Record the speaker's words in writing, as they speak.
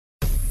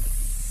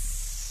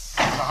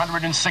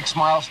106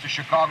 miles to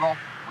Chicago.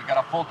 We got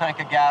a full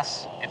tank of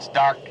gas. It's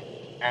dark,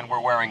 and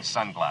we're wearing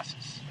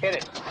sunglasses. Hit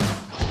it.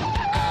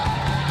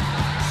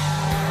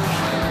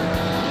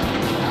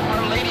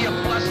 Our Lady of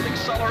Blessed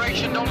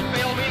Acceleration, don't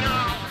fail me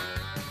now.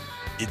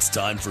 It's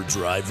time for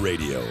Drive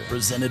Radio,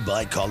 presented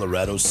by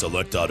Colorado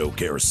Select Auto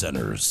Care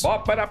Centers.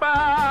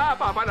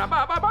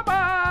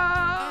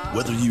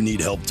 Whether you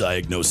need help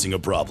diagnosing a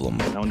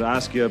problem, I want to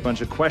ask you a bunch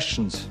of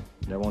questions.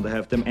 I want to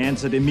have them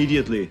answered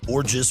immediately.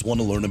 Or just want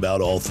to learn about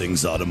all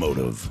things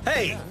automotive.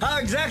 Hey, how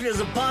exactly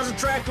does a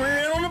Positrack rear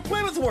end on a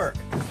Plymouth work?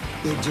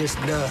 It just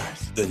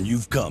does. Then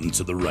you've come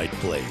to the right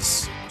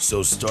place.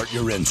 So start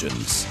your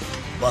engines,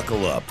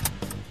 buckle up,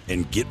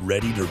 and get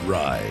ready to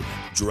ride.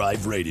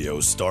 Drive Radio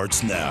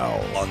starts now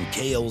on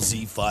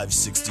KLZ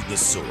 560 The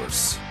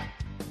Source.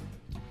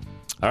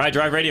 All right,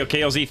 Drive Radio,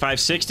 KLZ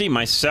 560.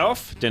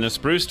 Myself, Dennis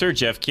Brewster,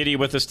 Jeff Kitty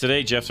with us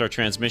today. Jeff's our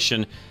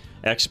transmission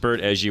expert,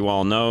 as you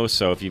all know.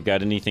 So if you've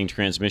got anything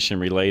transmission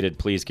related,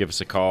 please give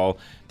us a call,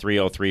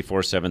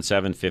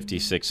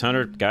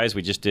 303-477-5600. Guys,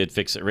 we just did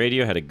Fix It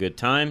Radio, had a good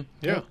time.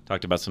 Yeah.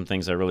 Talked about some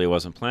things I really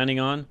wasn't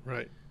planning on.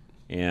 Right.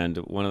 And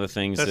one of the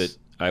things that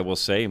I will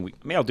say, and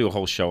maybe I'll do a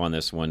whole show on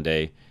this one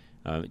day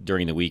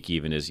during the week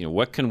even, is,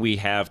 what can we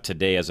have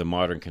today as a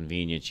modern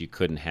convenience you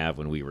couldn't have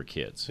when we were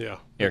kids? Yeah.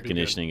 Air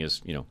conditioning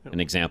is, an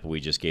example we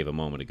just gave a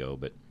moment ago,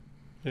 but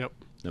yep.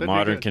 The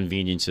modern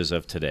conveniences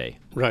of today.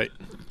 Right.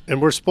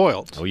 And we're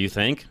spoiled. Oh, you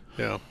think?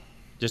 Yeah.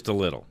 Just a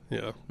little.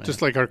 Yeah.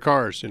 Just like our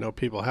cars,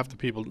 half the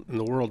people in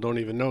the world don't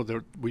even know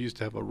that we used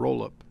to have a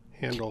roll-up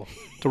handle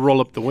to roll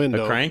up the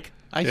window. A crank?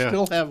 I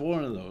still have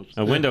one of those.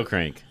 A window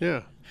crank.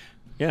 Yeah.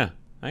 Yeah.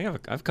 I have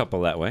a couple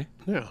that way.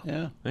 Yeah.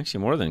 Yeah. Actually,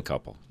 more than a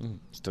couple.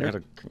 Still got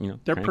to,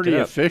 They're crank pretty it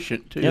up.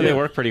 efficient, too. Yeah, they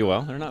work pretty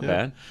well. They're not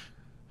bad.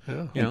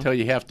 Yeah. Until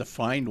you have to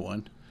find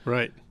one.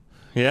 Right.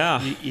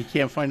 Yeah. You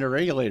can't find a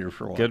regulator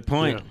for one. Good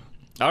point. Yeah.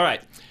 All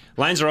right.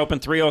 Lines are open,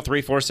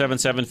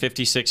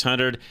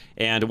 303-477-5600,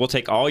 and we'll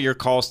take all your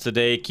calls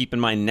today. Keep in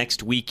mind,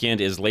 next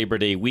weekend is Labor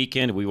Day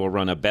weekend. We will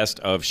run a best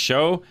of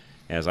show,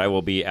 as I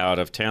will be out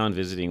of town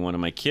visiting one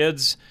of my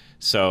kids.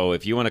 So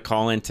if you want to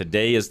call in,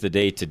 today is the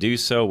day to do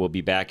so. We'll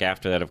be back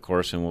after that, of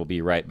course, and we'll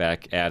be right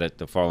back at it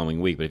the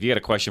following week. But if you got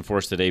a question for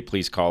us today,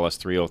 please call us,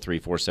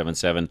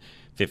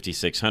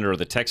 303-477-5600, or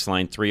the text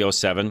line,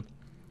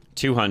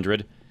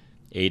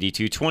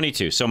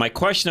 307-200-8222. So my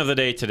question of the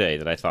day today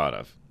that I thought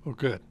of, Oh,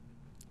 good.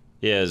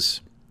 is,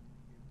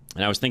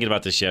 and I was thinking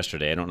about this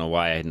yesterday. I don't know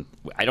why.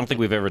 I don't think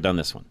we've ever done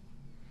this one.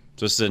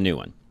 So this is a new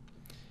one.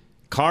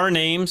 Car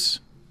names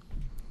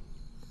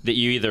that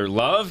you either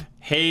love,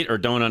 hate, or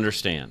don't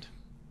understand.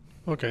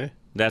 Okay.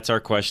 That's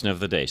our question of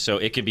the day. So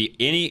it could be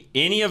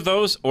any of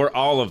those or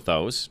all of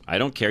those. I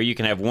don't care. You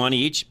can have one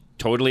each.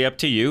 Totally up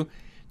to you.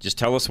 Just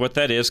tell us what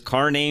that is.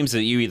 Car names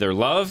that you either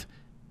love,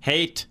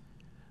 hate,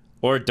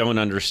 or don't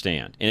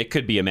understand. And it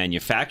could be a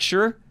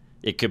manufacturer.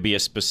 It could be a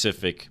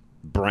specific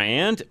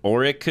brand,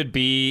 or it could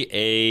be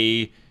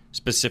a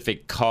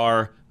specific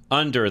car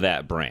under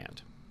that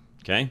brand.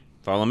 Okay?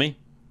 Follow me?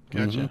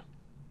 Gotcha. Mm-hmm.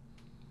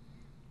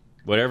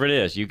 Whatever it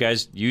is, you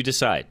guys, you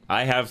decide.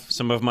 I have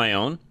some of my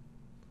own.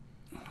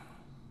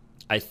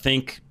 I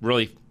think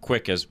really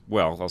quick as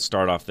well, I'll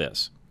start off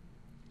this.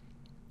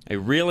 I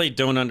really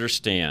don't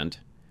understand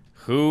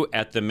who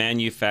at the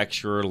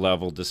manufacturer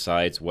level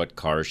decides what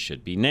cars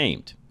should be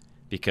named.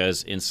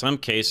 Because in some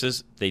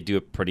cases, they do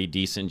a pretty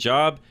decent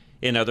job.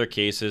 In other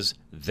cases,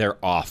 they're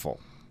awful.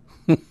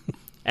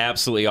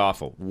 Absolutely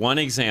awful. One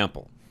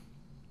example,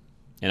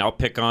 and I'll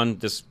pick on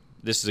this.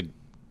 This is an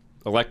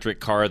electric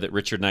car that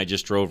Richard and I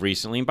just drove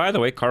recently. And by the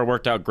way, car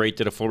worked out great,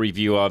 did a full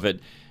review of it.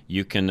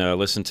 You can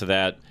listen to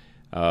that.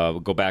 We'll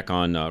go back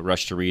on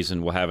Rush to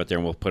Reason. We'll have it there,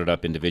 and we'll put it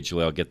up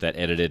individually. I'll get that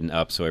edited and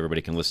up so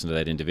everybody can listen to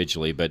that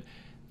individually. But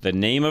the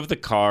name of the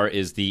car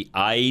is the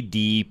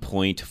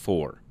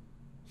ID.4.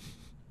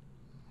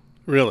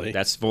 Really?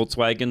 That's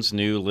Volkswagen's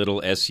new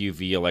little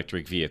SUV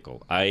electric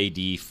vehicle.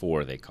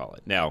 ID.4, they call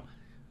it. Now,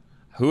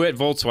 who at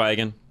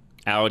Volkswagen,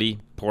 Audi,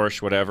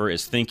 Porsche, whatever,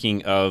 is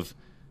thinking of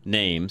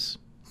names?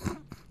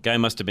 Guy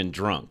must have been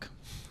drunk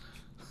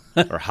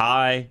or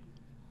high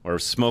or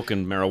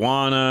smoking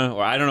marijuana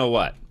or I don't know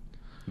what.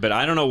 But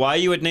I don't know why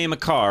you would name a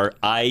car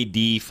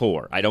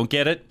ID.4. I don't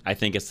get it. I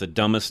think it's the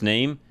dumbest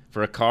name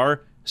for a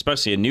car,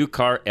 especially a new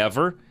car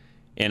ever.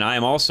 And I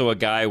am also a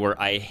guy where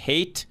I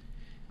hate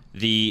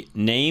the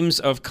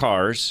names of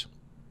cars.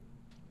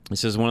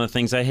 This is one of the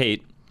things I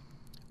hate,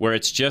 where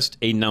it's just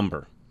a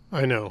number.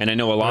 I know. And I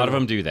know a lot of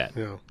them do that.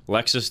 Yeah.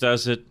 Lexus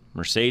does it.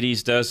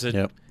 Mercedes does it.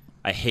 Yep.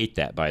 I hate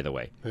that, by the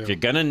way. Yeah. If you're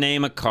going to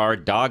name a car,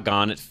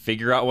 doggone it,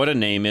 figure out what a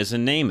name is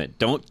and name it.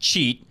 Don't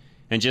cheat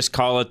and just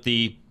call it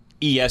the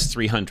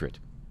ES300.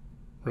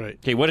 Right.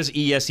 Okay, what does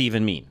ES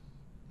even mean?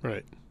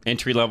 Right.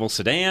 Entry-level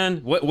sedan?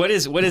 What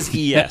is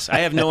ES? I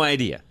have no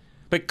idea.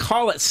 But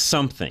call it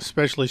something.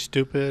 Especially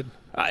stupid.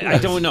 I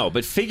don't know,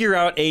 but figure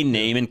out a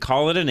name and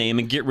call it a name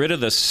and get rid of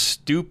the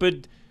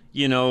stupid,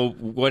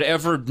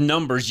 whatever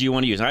numbers you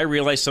want to use. And I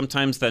realize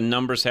sometimes the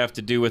numbers have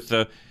to do with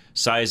the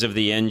size of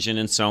the engine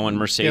and so on.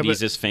 Mercedes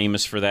but- is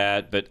famous for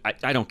that, but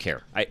I don't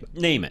care.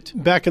 Name it.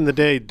 Back in the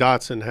day,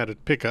 Datsun had a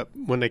pickup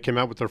when they came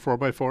out with their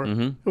 4x4.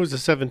 Mm-hmm. It was a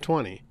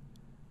 720.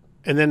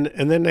 And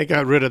then they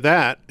got rid of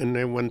that, and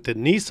they went to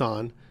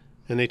Nissan,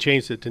 and they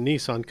changed it to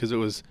Nissan because it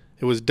was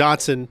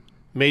Datsun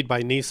made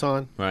by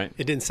Nissan. Right.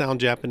 It didn't sound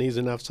Japanese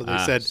enough, so they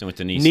said so it went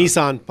to Nissan.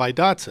 Nissan by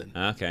Datsun.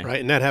 Okay.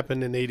 Right, and that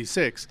happened in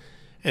 '86.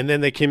 And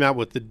then they came out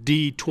with the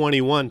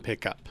D21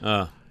 pickup.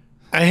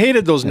 I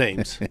hated those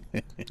names.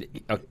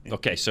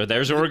 Okay, so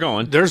there's where we're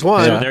going. There's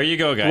one. So there you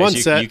go, guys. One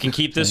set. You can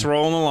keep this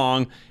rolling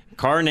along.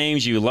 Car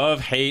names you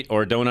love, hate,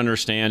 or don't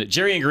understand.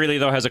 Jerry and Greeley,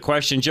 though, has a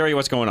question. Jerry,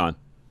 what's going on?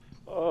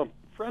 A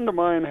friend of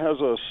mine has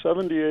a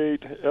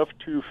 78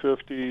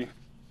 F-250,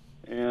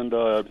 and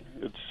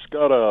it's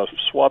got a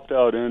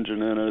swapped-out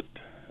engine in it.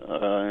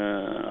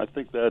 I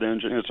think that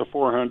engine, it's a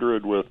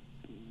 400 with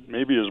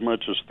maybe as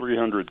much as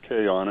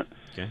 300K on it.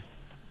 Okay.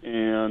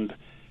 And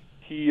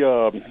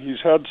he's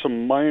had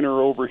some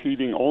minor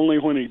overheating only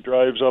when he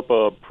drives up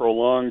a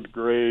prolonged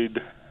grade,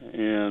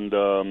 and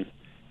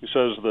he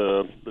says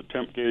the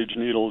temp gauge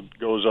needle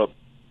goes up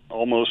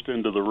almost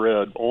into the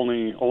red.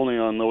 Only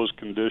on those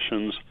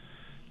conditions.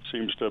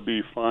 Seems to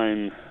be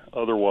fine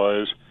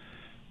otherwise.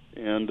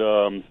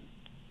 And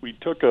we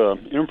took a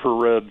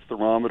infrared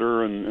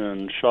thermometer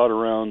and shot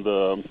around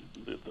the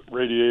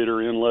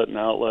radiator inlet and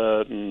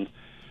outlet, and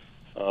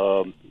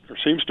there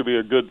seems to be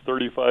a good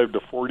 35 to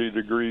 40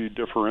 degree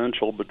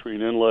differential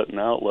between inlet and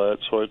outlet,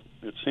 so it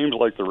seems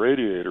like the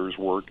radiator is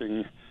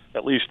working,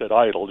 at least at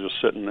idle, just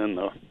sitting in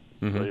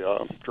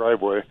the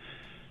driveway.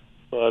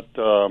 But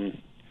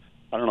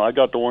I don't know, I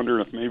got to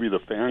wondering if maybe the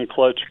fan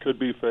clutch could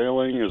be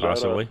failing. Is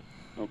Possibly.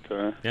 that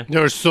okay? Yeah.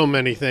 There's so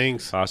many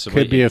things.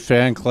 Possibly. Could be a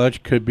fan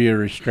clutch, could be a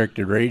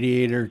restricted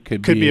radiator,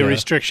 could be a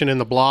restriction in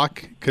the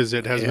block because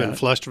it has been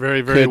flushed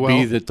very, very could well.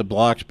 be that the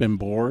block's been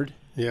bored.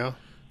 Yeah.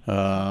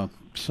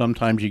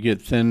 Sometimes you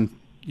get thin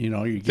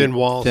Thin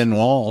walls. Thin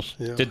walls.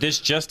 Yeah. Did this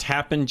just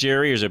happen,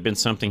 Jerry, or has there been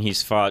something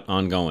he's fought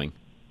ongoing?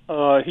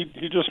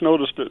 He just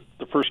noticed it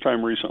the first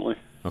time recently.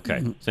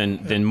 Okay.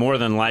 Then more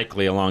than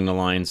likely along the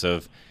lines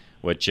of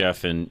what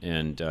Jeff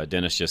and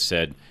Dennis just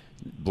said,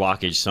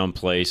 blockage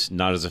someplace,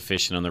 not as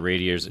efficient on the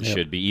radiators as it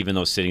should be. Even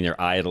though sitting there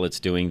idle, it's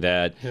doing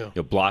that. Yeah.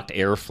 Blocked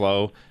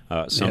airflow.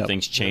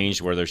 Something's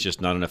changed where there's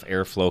just not enough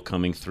airflow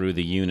coming through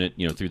the unit,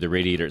 through the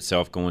radiator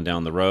itself going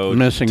down the road.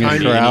 Missing a Could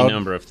be shroud. any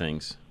number of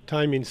things.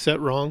 Timing set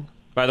wrong.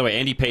 By the way,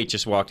 Andy Pate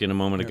just walked in a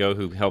moment ago,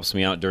 who helps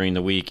me out during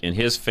the week, and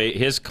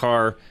his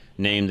car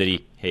name that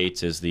he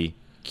hates is the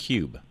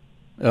Cube.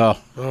 Oh,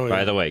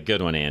 By the way,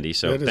 good one, Andy.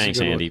 So That is a thanks,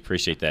 good Andy. one.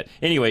 Appreciate that.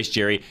 Anyways,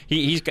 Jerry,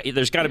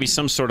 there's got to be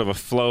some sort of a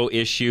flow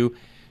issue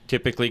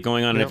typically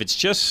going on. And Yep. if it's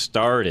just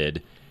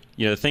started,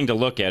 the thing to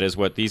look at is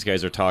what these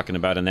guys are talking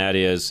about, and that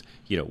is,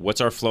 what's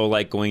our flow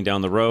like going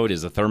down the road?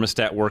 Is the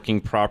thermostat working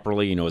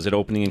properly? Is it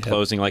opening and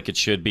closing like it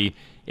should be?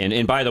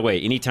 And by the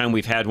way, anytime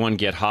we've had one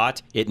get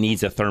hot, it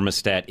needs a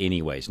thermostat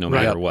anyways, no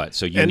matter what.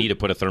 So you need to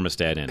put a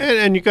thermostat in it.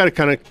 And you got to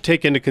kind of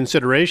take into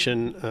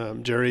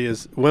consideration, Jerry,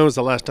 is when was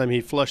the last time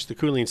he flushed the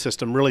cooling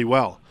system really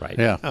well? Right.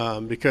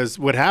 yeah. Because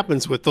what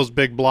happens with those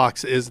big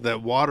blocks is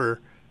that water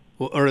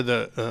or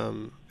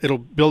it'll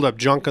build up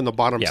junk on the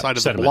bottom side of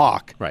the sediment.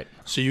 block. Right.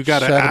 So you got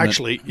to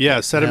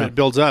Sediment. sediment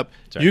builds up.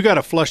 right. You got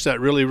to flush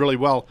that really, really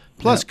well.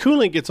 Plus,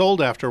 cooling gets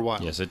old after a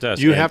while. Yes, it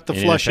does. You And- have to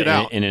and flush it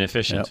out. And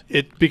inefficient.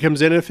 It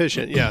becomes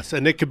inefficient, yes.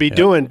 And it could be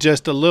doing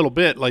just a little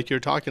bit like you're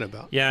talking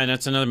about. Yeah, and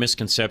that's another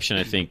misconception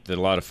I think that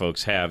a lot of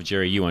folks have.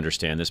 Jerry, you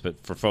understand this,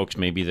 but for folks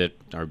maybe that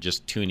are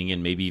just tuning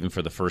in, maybe even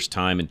for the first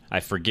time, and I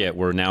forget,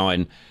 we're now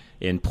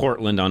in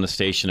Portland on the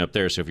station up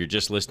there. So if you're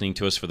just listening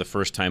to us for the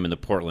first time in the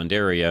Portland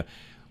area,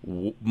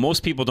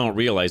 most people don't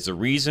realize the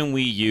reason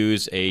we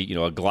use a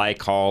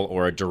glycol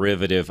or a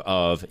derivative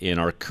of in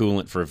our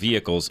coolant for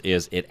vehicles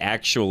is it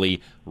actually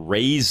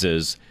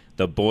raises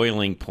the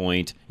boiling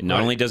point. And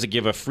not only does it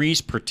give a freeze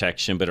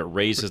protection, but it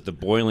raises the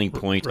boiling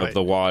point of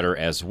the water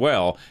as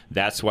well.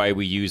 That's why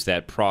we use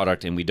that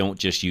product, and we don't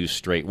just use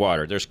straight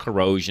water. There's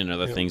corrosion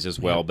and other things as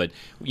well, but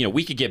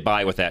we could get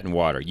by with that in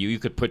water. You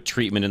could put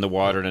treatment in the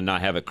water and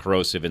not have it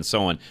corrosive and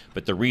so on.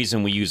 But the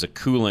reason we use a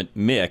coolant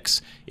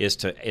mix is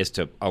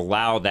to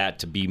allow that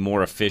to be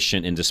more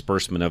efficient in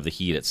disbursement of the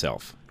heat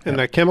itself. And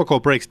that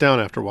chemical breaks down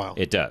after a while.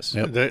 It does.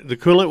 The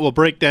coolant will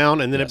break down,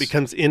 and then it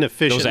becomes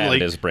inefficient. Those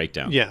additives break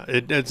down. Yeah,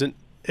 it doesn't.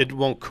 It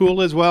won't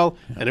cool as well,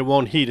 and it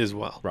won't heat as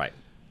well. Right.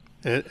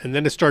 And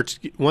then it starts.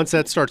 Once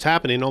that starts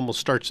happening, it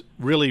almost starts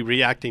really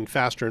reacting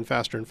faster and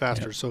faster and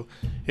faster. Yep. So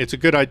it's a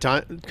good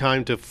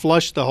time to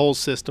flush the whole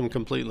system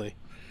completely.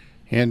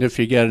 And if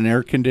you got an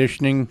air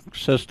conditioning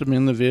system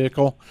in the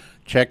vehicle,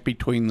 check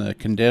between the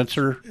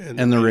condenser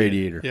and the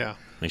radiator. Yeah.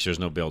 Make sure there's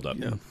no buildup.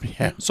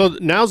 Yeah. So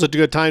now's a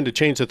good time to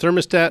change the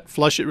thermostat,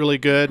 flush it really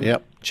good.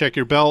 Yep. Check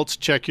your belts,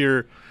 check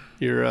your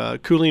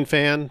cooling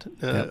fan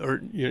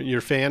or your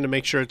fan to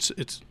make sure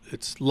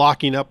it's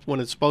locking up when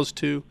it's supposed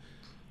to.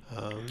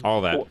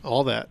 All that.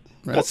 All that.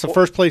 That's the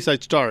first place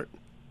I'd start.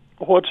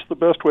 What's the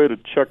best way to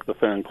check the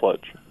fan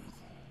clutch?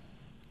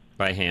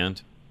 By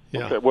hand.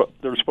 Yeah. Okay, well,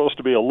 there's supposed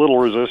to be a little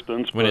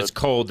resistance. When but, it's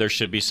cold, there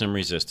should be some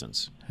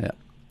resistance. Yeah.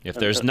 If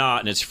there's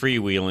not and it's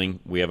freewheeling,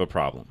 we have a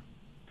problem.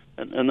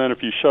 and then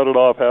if you shut it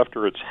off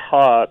after it's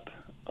hot,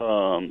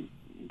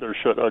 there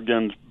should,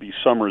 again, be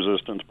some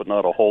resistance, but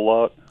not a whole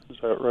lot. Is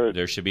that right?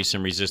 There should be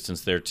some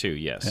resistance there too,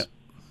 yes.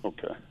 Yeah.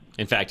 Okay.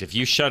 In fact, if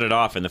you shut it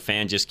off and the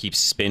fan just keeps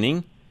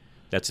spinning,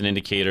 that's an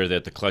indicator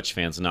that the clutch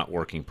fan's not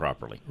working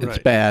properly. It's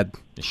Right. bad.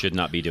 It should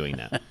not be doing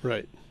that.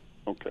 Right.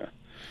 Okay.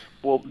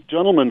 Well,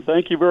 gentlemen,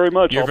 thank you very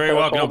much. You're I'll very pass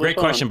welcome. all No, great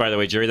this on. question, by the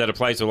way, Jerry. That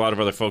applies to a lot of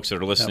other folks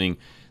that are listening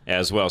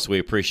as well, so we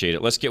appreciate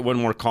it. Let's get one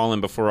more call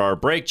in before our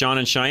break. John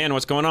and Cheyenne,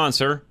 what's going on,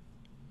 sir?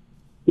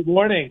 Good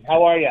morning.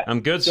 How are you?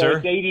 I'm good, so sir.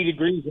 It's 80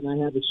 degrees, and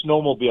I have a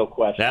snowmobile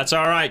question. That's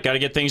all right. Got to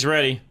get things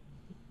ready.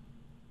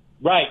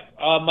 Right.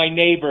 My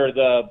neighbor,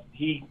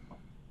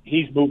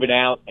 he's moving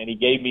out, and he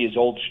gave me his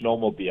old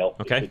snowmobile.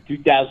 Okay. It's a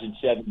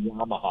 2007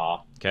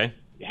 Yamaha. Okay.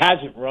 It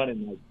hasn't run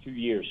in like 2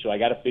 years, so I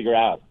got to figure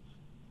out.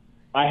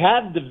 I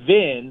have the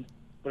VIN,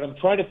 but I'm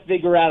trying to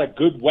figure out a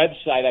good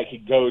website I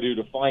could go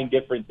to find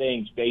different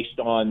things based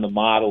on the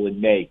model and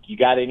make. You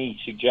got any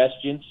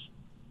suggestions?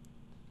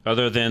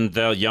 Other than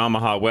the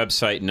Yamaha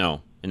website,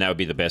 no. And that would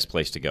be the best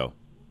place to go.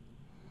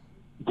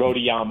 Go to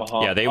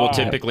Yamaha. Yeah, they will All right,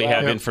 typically well,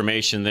 have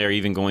information there,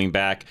 even going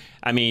back.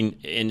 I mean,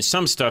 and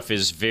some stuff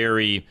is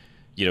very,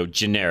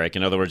 generic.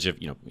 In other words, if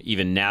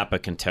even Napa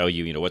can tell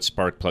you, what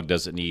spark plug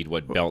does it need,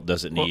 what belt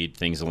does it need,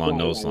 things along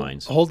those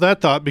lines. Hold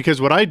that thought, because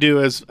what I do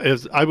is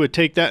I would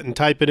take that and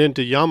type it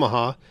into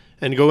Yamaha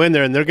and go in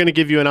there, and they're going to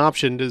give you an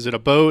option. Is it a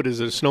boat? Is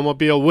it a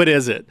snowmobile? What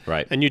is it?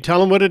 Right. And you tell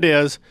them what it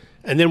is,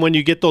 and then when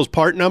you get those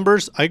part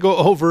numbers, I go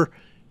over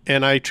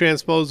and I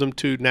transpose them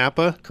to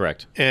Napa.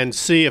 Correct. And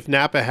see if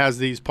Napa has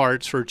these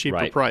parts for a cheaper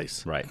Right.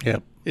 price. Right.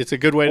 Yep. It's a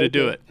good way to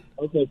do it.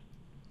 Okay.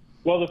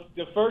 Well,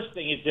 the first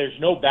thing is there's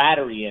no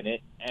battery in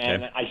it,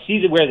 and Okay. I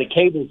see where the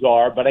cables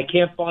are, but I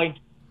can't find.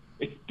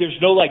 There's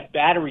no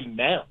battery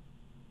mount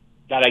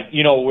that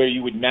where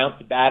you would mount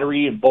the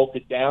battery and bolt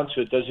it down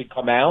so it doesn't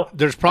come out.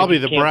 There's probably I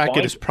the just can't bracket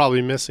find is it.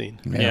 probably missing.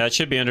 Yeah, it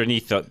should be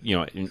underneath the,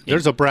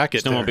 There's a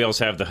bracket there. Snowmobiles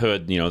have the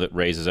hood, that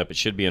raises up. It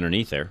should be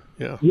underneath there.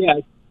 Yeah.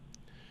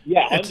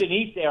 Yeah.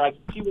 Underneath there, I can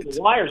see where the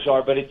wires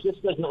are, but it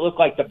just doesn't look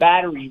like the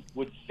battery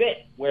would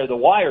fit where the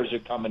wires are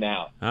coming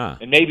out. Ah.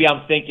 And maybe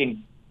I'm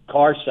thinking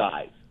car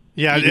size.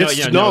 Yeah, No,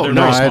 it's they're no, very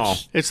no. small.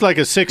 It's like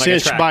a 6 Like a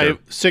inch by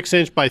tractor. 6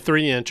 inch by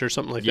 3 inch or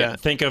something like Yeah, that.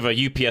 think of a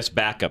UPS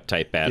backup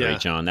type battery, Yeah.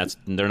 John.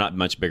 They're not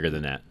much bigger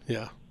than that.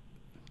 Yeah.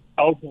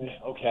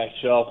 Okay.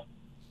 So,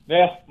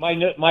 yeah,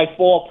 my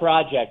fall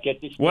project.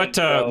 Get this. What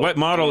thing, what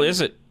model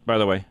is it, by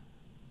the way?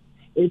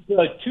 It's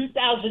a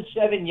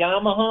 2007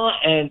 Yamaha,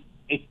 and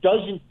it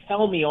doesn't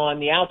tell me on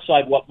the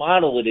outside what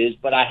model it is,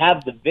 but I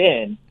have the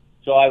VIN,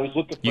 so I was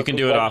looking for You can a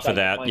do good it off website of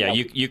to that. find Yeah,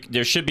 out. you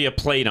there should be a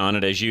plate on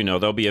it, as you know.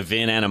 There'll be a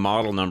VIN and a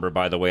model number,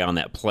 by the way, on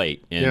that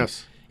plate. And,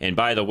 Yes. And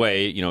by the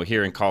way,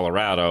 here in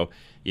Colorado,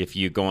 if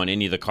you go on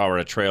any of the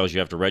Colorado trails, you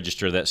have to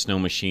register that snow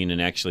machine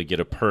and actually get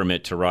a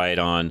permit to ride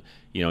on,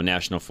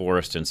 National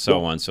Forest and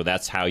so on. So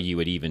that's how you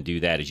would even do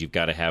that, is you've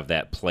got to have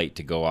that plate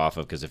to go off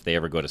of, because if they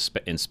ever go to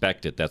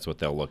inspect it, that's what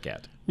they'll look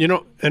at.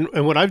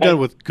 And what I've done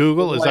with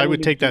Google is I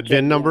would take that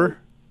VIN number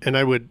and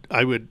I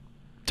would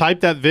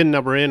type that VIN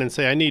number in and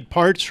say I need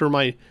parts for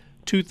my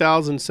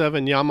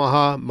 2007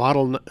 Yamaha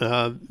model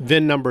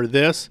VIN number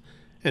this,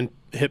 and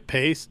hit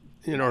paste,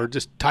 or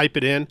just type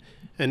it in,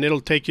 and it'll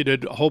take you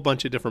to a whole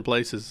bunch of different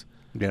places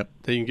Yep.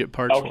 that you can get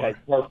parts Okay,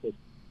 for. perfect.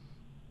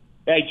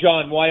 Hey,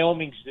 John,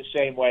 Wyoming's the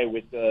same way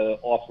with the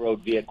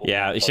off-road vehicles.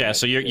 Yeah.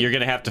 So you're going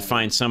to have to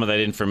find some of that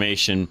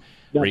information,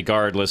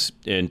 regardless,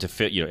 and to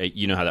fit.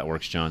 You know how that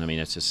works, John. I mean,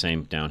 it's the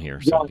same down here.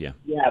 So yeah.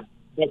 Yeah,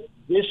 but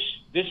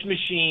this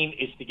machine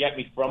is to get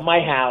me from my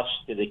house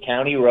to the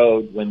county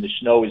road when the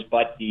snow is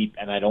butt deep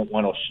and I don't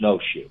want to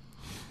snowshoe.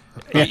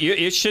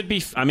 It should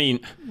be. I mean,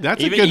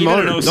 That's a even, good even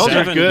motor. in Those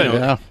are 07,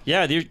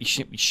 good. You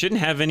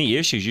shouldn't have any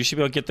issues. You should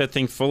be able to get that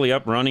thing fully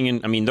up running.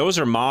 And I mean, those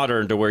are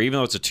modern to where even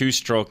though it's a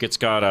two-stroke, it's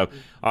got a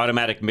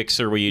automatic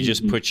mixer where you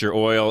just put your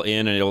oil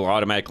in and it'll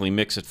automatically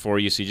mix it for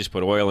you. So you just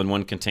put oil in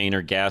one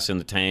container, gas in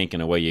the tank,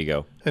 and away you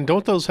go. And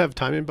don't those have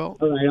timing belt?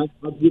 All right,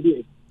 I'll give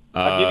you.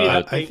 I'll give you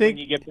an update I think when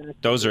you get back.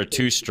 Those are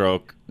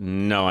two-stroke.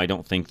 No, I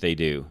don't think they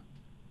do,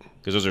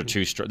 because those are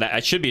two-stroke.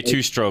 That should be a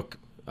two-stroke.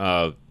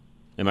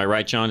 Am I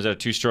right, John? Is that a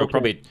two-stroke? Okay.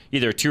 Probably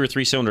either a 2 or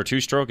 3 cylinder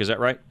two-stroke. Is that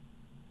right?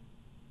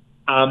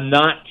 I'm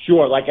not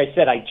sure. Like I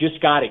said, I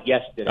just got it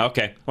yesterday.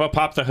 Okay. Well,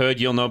 pop the hood.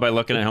 You'll know by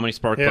looking at how many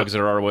spark plugs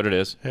there are or what it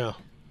is. Yeah.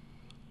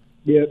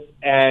 Yep.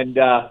 And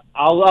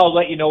I'll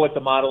let you know what the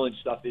model and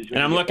stuff is. when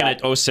And I'm you looking get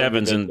at back.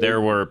 07s, and there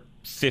were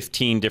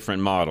 15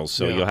 different models.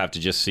 So Yeah. you'll have to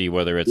just see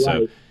whether it's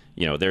Right.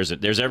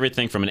 there's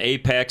everything from an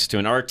Apex to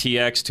an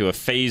RTX to a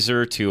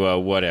Phaser to a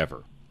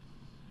whatever.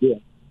 Yeah.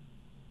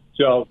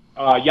 So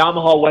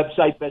Yamaha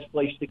website, best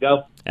place to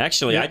go.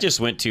 Actually, I just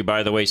went to,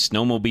 by the way,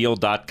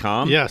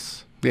 snowmobile.com.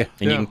 Yes. Yeah. And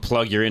Yeah. you can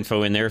plug your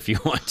info in there if you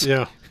want.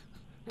 Yeah.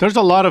 There's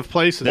a lot of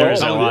places.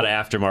 There's a lot of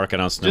aftermarket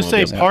on snowmobiles. Just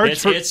say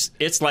parts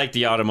it's like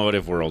the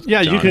automotive world.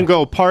 Yeah, you John. can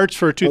go parts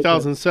for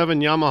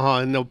 2007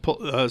 Yamaha and they'll pull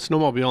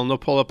snowmobile, and they'll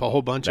pull up a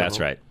whole bunch of That's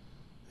them. right.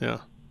 Yeah.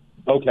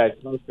 Okay,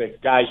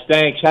 perfect. Guys,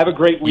 thanks. Have a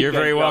great weekend. You're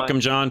very John. welcome,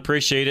 John.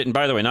 Appreciate it. And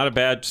by the way, not a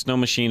bad snow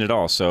machine at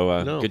all.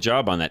 So No. Good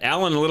job on that.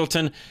 Alan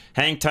Littleton,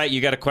 hang tight. You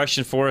got a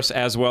question for us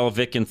as well,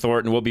 Vic and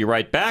Thornton. We'll be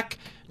right back.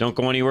 Don't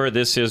go anywhere.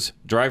 This is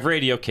Drive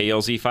Radio,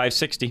 KLZ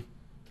 560.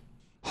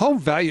 Home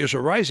values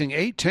are rising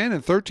 8, 10,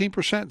 and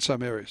 13% in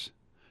some areas.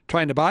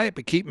 Trying to buy it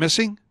but keep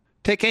missing?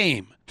 Take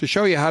AIM to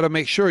show you how to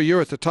make sure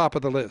you're at the top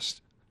of the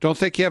list. Don't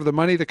think you have the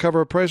money to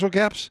cover appraisal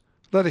gaps?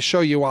 Let us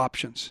show you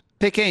options.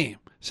 Take AIM,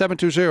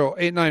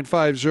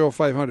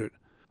 720-895-0500.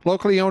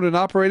 Locally owned and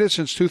operated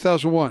since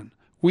 2001.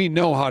 We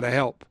know how to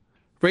help.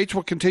 Rates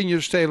will continue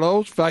to stay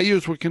low.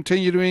 Values will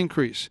continue to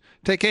increase.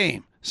 Take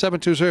AIM,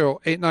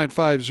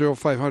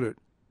 720-895-0500.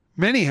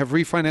 Many have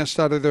refinanced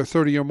out of their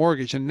 30-year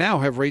mortgage and now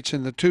have rates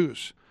in the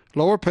 2s.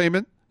 Lower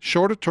payment,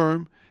 shorter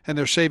term, and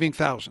they're saving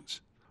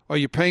thousands. Are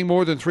you paying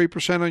more than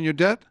 3% on your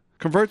debt?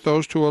 Convert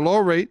those to a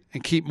lower rate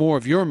and keep more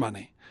of your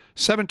money.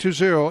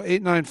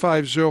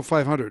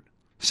 720-895-0500.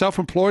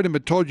 Self-employed and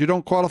been told you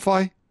don't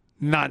qualify?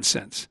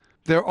 Nonsense.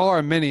 There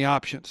are many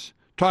options.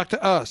 Talk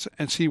to us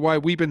and see why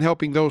we've been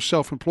helping those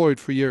self-employed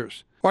for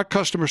years. Our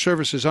customer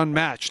service is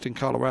unmatched in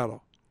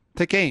Colorado.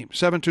 Take AIM,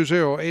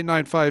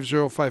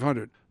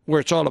 720-895-0500,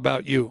 where it's all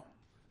about you.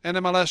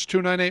 NMLS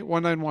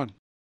 298191.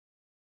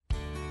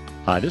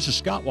 Hi, this is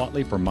Scott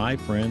Watley from my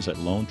friends at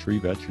Lone Tree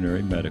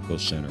Veterinary Medical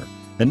Center.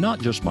 And not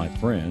just my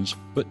friends,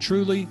 but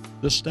truly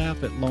the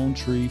staff at Lone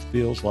Tree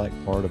feels like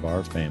part of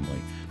our family.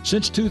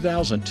 Since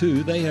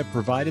 2002, they have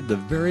provided the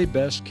very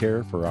best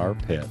care for our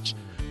pets.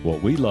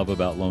 What we love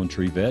about Lone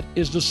Tree Vet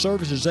is the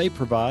services they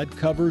provide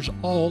covers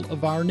all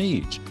of our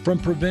needs, from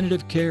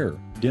preventative care,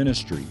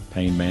 dentistry,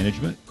 pain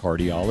management,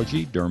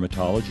 cardiology,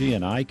 dermatology,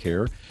 and eye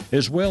care,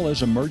 as well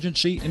as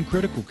emergency and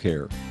critical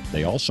care.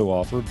 They also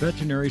offer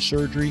veterinary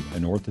surgery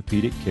and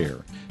orthopedic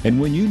care.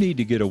 And when you need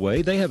to get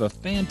away, they have a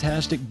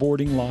fantastic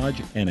boarding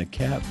lodge and a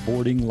cat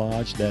boarding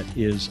lodge that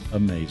is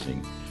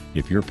amazing.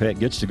 If your pet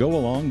gets to go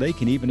along, they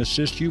can even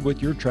assist you with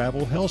your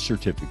travel health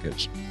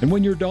certificates. And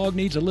when your dog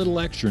needs a little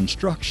extra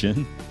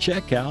instruction,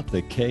 check out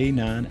the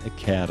K9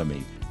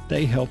 Academy.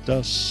 They helped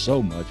us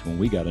so much when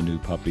we got a new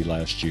puppy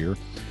last year.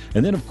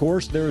 And then, of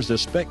course, there is the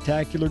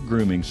spectacular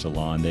grooming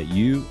salon that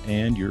you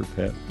and your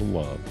pet will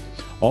love.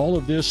 All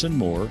of this and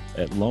more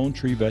at Lone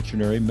Tree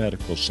Veterinary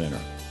Medical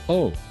Center.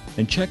 Oh,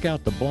 and check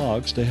out the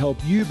blogs to help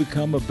you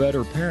become a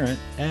better parent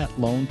at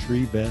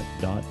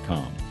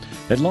LoneTreeVet.com.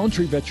 At Lone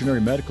Tree Veterinary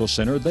Medical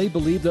Center, they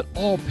believe that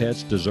all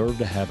pets deserve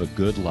to have a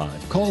good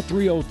life. Call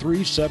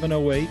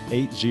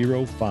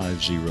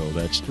 303-708-8050.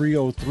 That's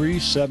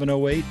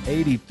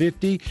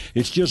 303-708-8050.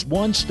 It's just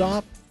one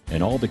stop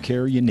and all the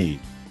care you need.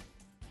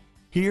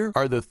 Here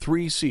are the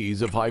 3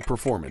 C's of high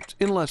performance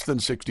in less than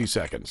 60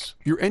 seconds.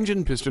 Your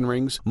engine piston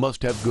rings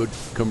must have good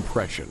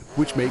compression,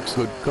 which makes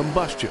good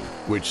combustion,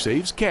 which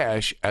saves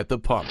cash at the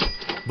pump.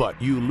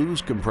 But you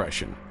lose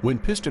compression when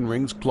piston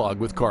rings clog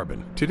with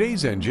carbon.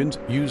 Today's engines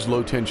use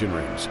low tension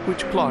rings,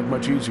 which clog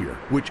much easier,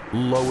 which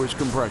lowers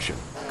compression,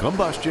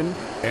 combustion,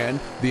 and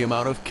the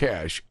amount of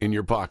cash in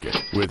your pocket,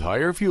 with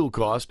higher fuel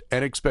cost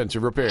and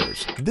expensive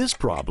repairs. This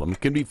problem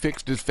can be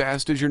fixed as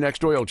fast as your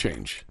next oil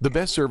change. The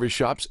best service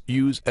shops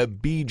use a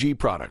BG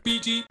product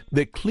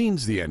that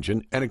cleans the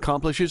engine and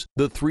accomplishes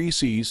the 3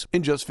 C's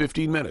in just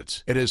 15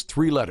 minutes. It has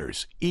 3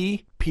 letters,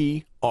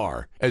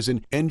 EPR, as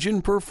in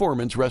Engine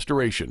Performance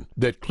Restoration,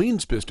 that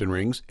cleans piston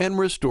rings and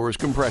restores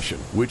compression,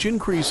 which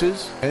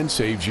increases and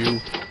saves you.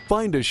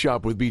 Find a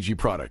shop with BG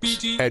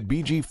products at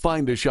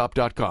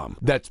bgfindashop.com.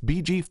 That's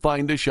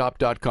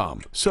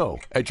bgfindashop.com. So,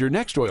 at your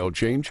next oil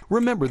change,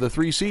 remember the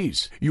 3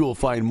 C's. You will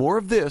find more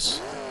of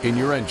this in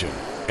your engine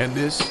and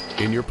this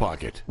in your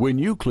pocket when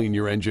you clean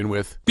your engine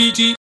with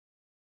BG.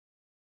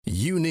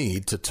 You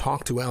need to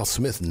talk to Al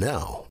Smith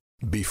now,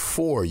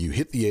 before you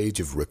hit the age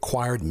of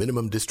required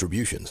minimum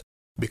distributions,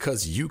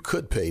 because you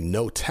could pay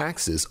no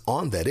taxes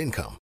on that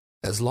income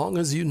as long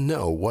as you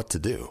know what to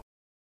do.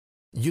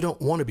 You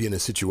don't want to be in a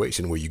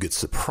situation where you get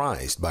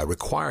surprised by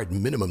required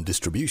minimum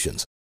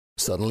distributions.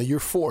 Suddenly you're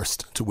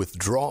forced to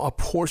withdraw a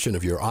portion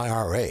of your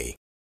IRA,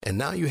 and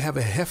now you have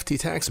a hefty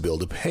tax bill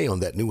to pay on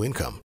that new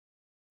income.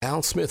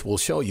 Al Smith will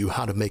show you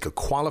how to make a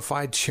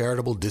qualified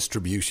charitable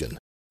distribution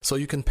so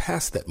you can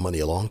pass that money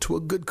along to a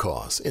good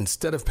cause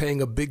instead of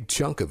paying a big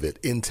chunk of it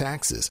in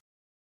taxes.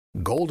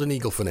 Golden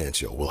Eagle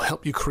Financial will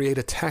help you create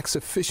a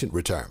tax-efficient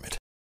retirement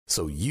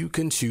so you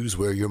can choose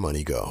where your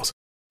money goes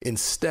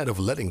instead of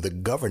letting the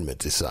government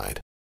decide.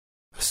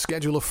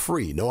 Schedule a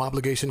free,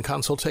 no-obligation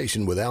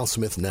consultation with Al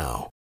Smith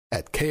now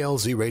at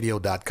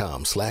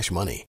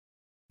klzradio.com/money.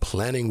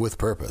 Planning with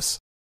purpose.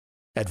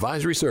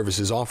 Advisory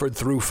services offered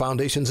through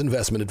Foundations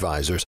Investment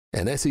Advisors,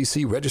 an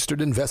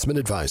SEC-registered investment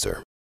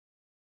advisor.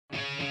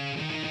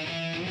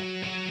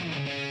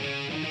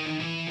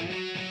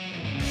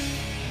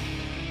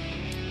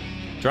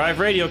 Drive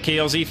Radio,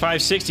 KLZ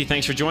 560.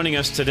 Thanks for joining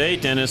us today.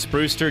 Dennis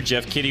Brewster,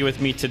 Jeff Kitty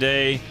with me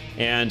today.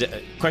 And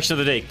question of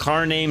the day,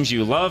 car names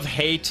you love,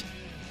 hate,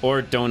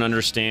 or don't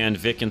understand.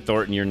 Vic and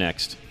Thornton, you're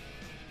next.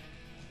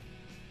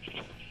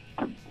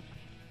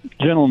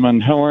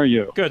 Gentlemen, how are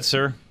you? Good,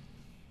 sir.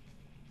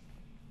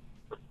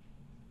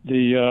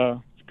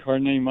 The car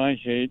name I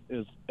hate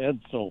is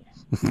Edsel.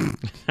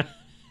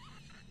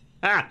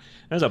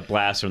 There's a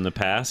blast from the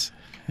past.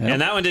 Yep.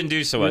 And that one didn't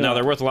do so well. Yeah. Now,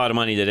 they're worth a lot of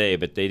money today,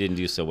 but they didn't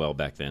do so well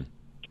back then.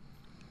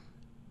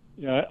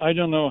 Yeah, I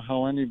don't know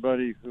how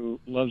anybody who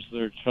loves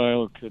their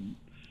child could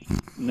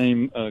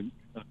name a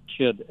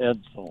kid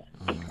Edsel.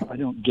 I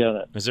don't get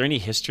it. Is there any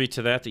history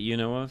to that you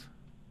know of?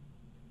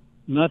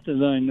 Not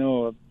that I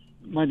know of.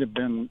 Might have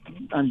been.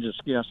 I'm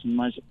just guessing.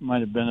 Might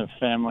have been a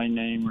family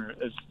name, or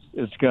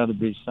it's got to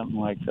be something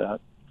like that.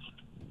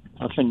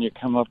 How can you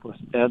come up with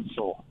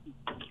Edsel?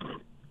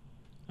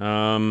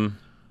 I'm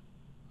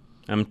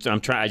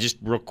trying. I just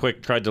real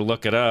quick tried to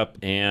look it up,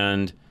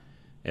 and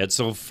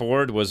Edsel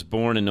Ford was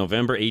born in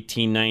November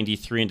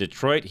 1893 in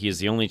Detroit. He is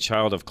the only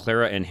child of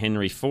Clara and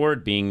Henry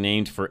Ford, being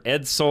named for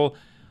Edsel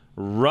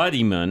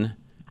Ruddiman,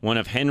 one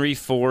of Henry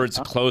Ford's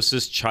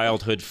closest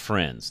childhood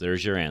friends.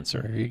 There's your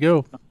answer. There you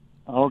go.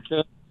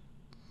 Okay.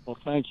 Well,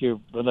 thank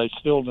you, but I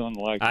still don't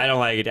like it. I don't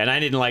like it, and I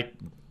didn't like.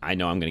 I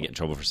know I'm going to get in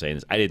trouble for saying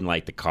this. I didn't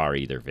like the car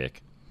either,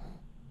 Vic.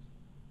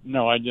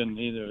 No, I didn't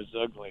either. It was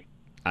ugly.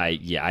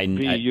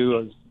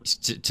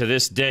 To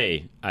this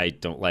day, I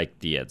don't like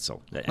the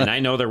Edsel, and I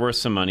know they're worth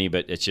some money,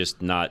 but it's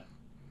just not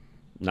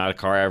a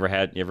car I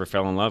ever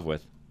fell in love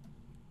with.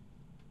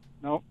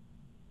 Nope.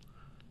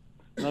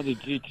 Not a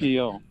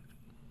GTO.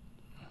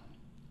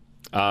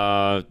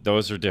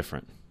 Those are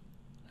different.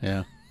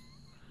 Yeah.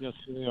 Yes,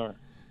 they are.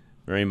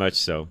 Very much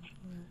so.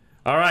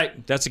 All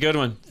right, that's a good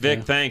one.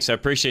 Vic, thanks. I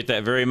appreciate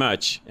that very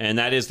much. And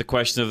that is the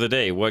question of the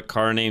day. What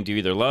car name do you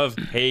either love,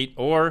 hate,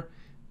 or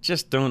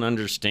just don't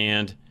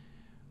understand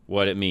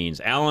what it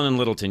means? Alan and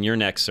Littleton, you're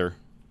next, sir.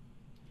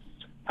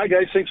 Hi,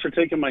 guys. Thanks for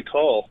taking my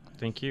call.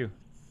 Thank you.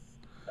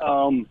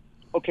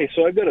 Okay,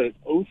 so I've got a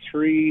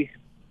 03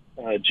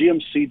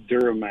 GMC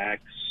Duramax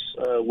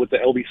with the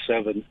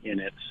LB7 in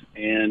it,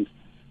 and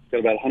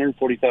got about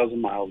 140,000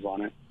 miles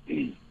on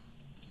it.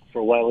 For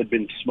a while, it'd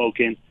been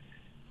smoking.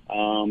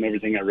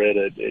 Everything I read,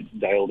 it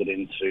dialed it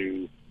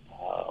into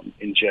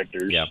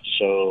injectors. Yep.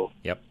 So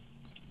yep.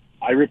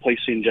 I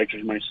replaced the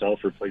injectors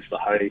myself, replaced the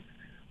high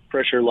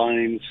pressure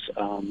lines,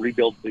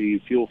 rebuilt the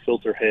fuel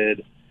filter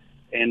head,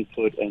 and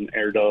put an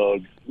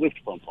AirDog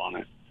lift pump on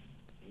it.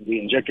 The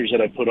injectors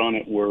that I put on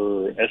it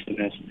were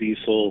S&S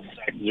diesel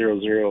SAC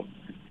 00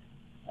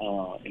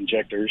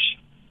 injectors.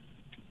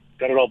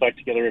 Got it all back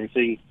together.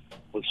 Everything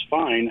was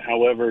fine.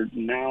 However,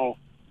 now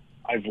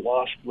I've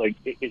lost,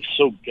 it's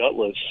so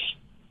gutless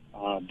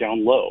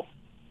down low.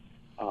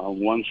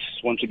 Once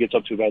it gets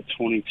up to about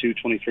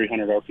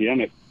 2,300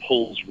 RPM, it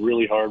pulls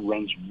really hard,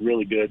 runs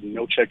really good.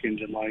 No check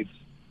engine lights.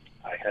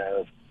 I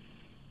have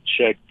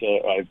checked,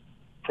 I've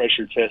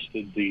pressure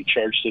tested the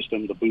charge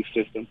system, the boost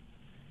system.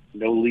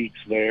 No leaks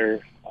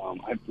there.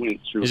 I went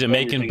through. Is it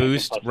making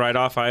boost right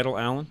off idle,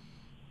 Alan?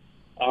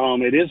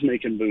 It is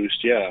making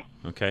boost, yeah.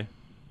 Okay.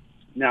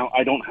 Now,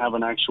 I don't have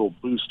an actual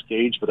boost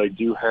gauge, but I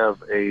do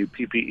have a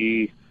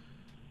PPE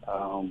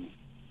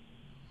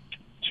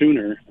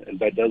tuner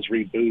that does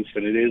read boost,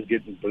 and it is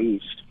getting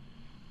boost.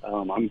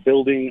 I'm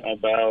building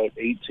about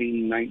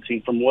 18,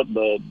 19, from what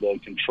the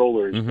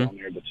controllers down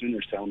there, the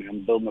tuners tell me,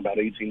 I'm building about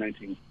 18,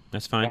 19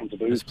 That's fine. pounds of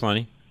boost. That's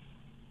plenty.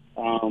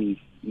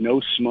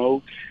 No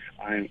smoke.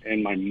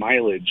 And my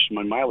mileage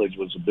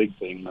was a big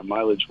thing. My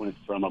mileage went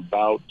from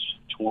about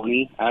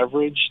 20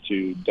 average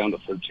to down to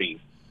 13.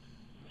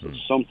 So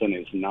something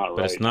is not right.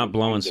 But it's not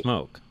blowing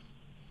smoke.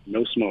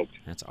 No smoke.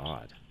 That's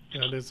odd.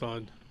 That is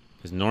odd.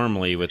 Because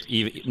normally,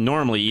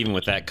 even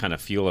with that kind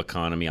of fuel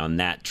economy on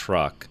that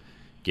truck,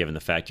 given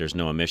the fact there's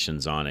no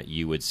emissions on it,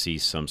 you would see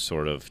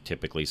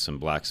typically some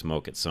black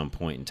smoke at some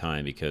point in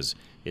time, because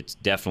it's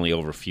definitely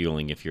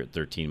overfueling if you're at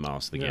 13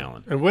 miles to the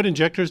gallon. And what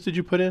injectors did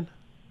you put in?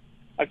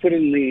 I put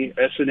in the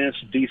S&S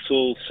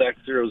diesel SAC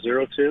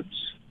 00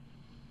 tips.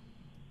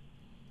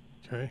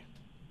 Okay.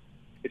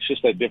 It's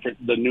just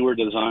the newer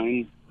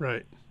design.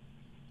 Right.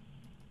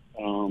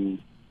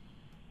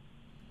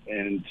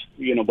 And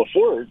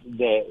before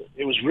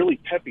it was really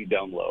peppy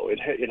down low. It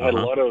had a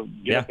lot of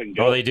get up and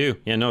go. Oh, they do.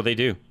 Yeah, no, they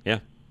do. Yeah,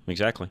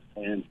 exactly.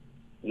 And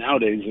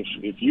nowadays,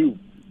 if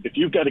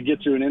you've got to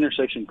get to an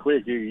intersection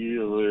quick,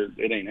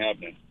 it ain't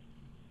happening.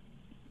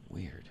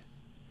 Weird.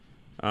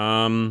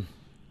 And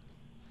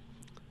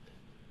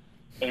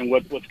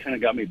what's kind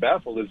of got me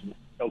baffled is,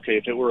 okay,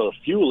 if it were a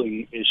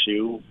fueling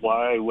issue,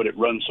 why would it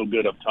run so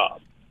good up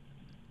top?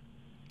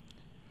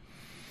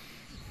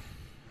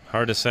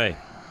 Hard to say.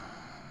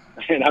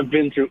 And I've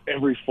been through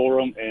every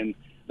forum, and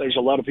there's a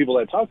lot of people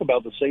that talk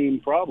about the same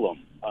problem,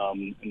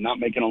 not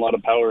making a lot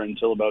of power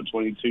until about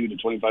 22 to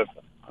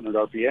 2,500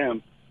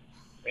 RPM,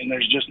 and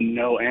there's just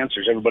no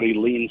answers. Everybody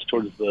leans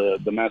towards the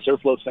mass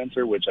airflow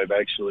sensor, which I've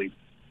actually,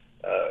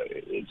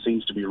 it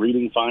seems to be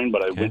reading fine,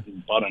 but I went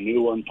and bought a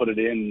new one, put it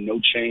in, no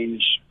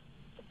change.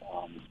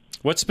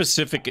 What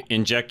specific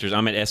injectors?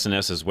 I'm at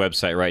S&S's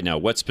website right now.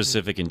 What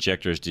specific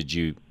injectors did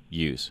you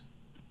use?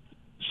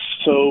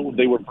 So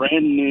they were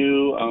brand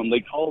new. They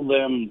call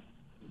them,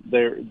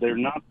 they're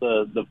not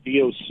the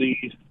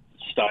VOC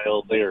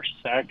style. They are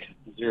SAC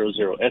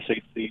 00,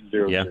 SAC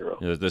 00. Yeah,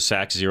 the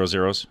SAC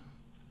 00s.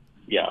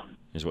 Yeah.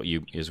 Is what you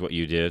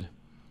did?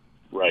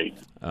 Right.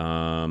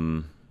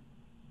 And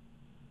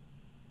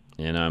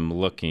I'm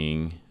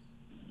looking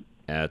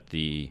at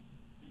the.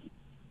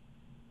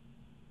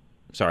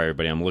 Sorry,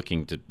 everybody. I'm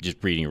looking to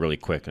just reading really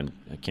quick, and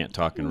I can't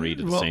talk and read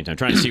at the same time.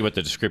 Trying to see what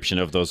the description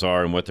of those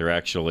are and what they're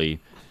actually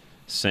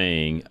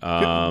saying.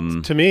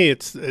 To me,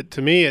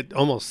 it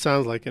almost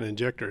sounds like an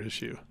injector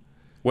issue.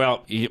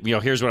 Well,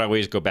 here's what I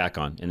always go back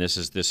on, and this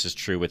is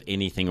true with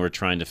anything we're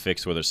trying to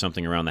fix, whether it's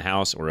something around the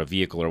house or a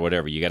vehicle or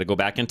whatever. You got to go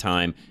back in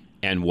time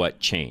and what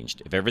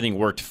changed. If everything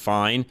worked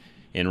fine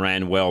and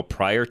ran well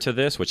prior to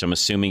this, which I'm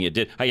assuming it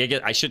did, I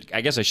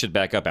guess I should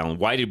back up, Alan.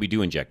 Why did we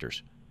do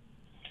injectors?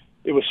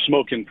 It was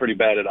smoking pretty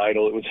bad at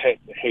idle. It was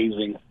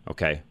hazing.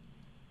 Okay,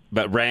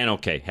 but ran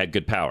okay, had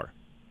good power.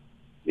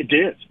 It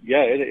did.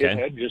 Yeah, it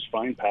had just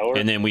fine power.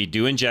 And then we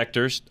do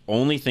injectors.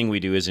 Only thing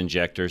we do is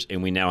injectors,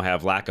 and we now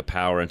have lack of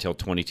power until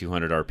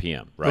 2,200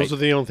 RPM. Right. Those are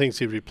the only things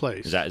he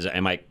replaced. Is that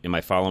am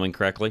I following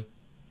correctly?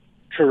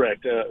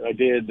 Correct. I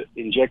did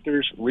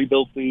injectors,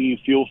 rebuilt the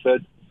fuel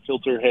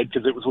filter head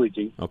because it was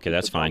leaking. Okay,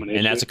 that's fine.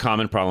 And that's a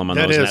common problem on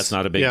that those, is, and that's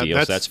not a big deal,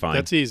 so that's fine.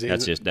 That's easy.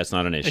 That's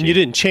not an issue. And you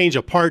didn't change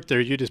a part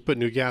there. You just put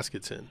new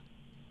gaskets in.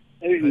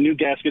 New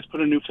gaskets, put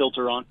a new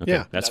filter on. Okay,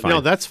 yeah, that's fine. No,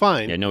 that's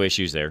fine. Yeah, no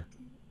issues there.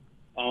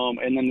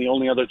 And then the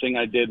only other thing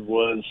I did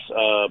was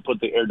put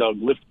the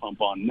AirDog lift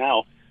pump on.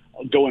 Now,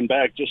 going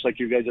back, just like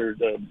you guys are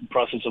the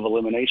process of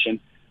elimination,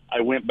 I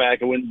went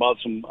and bought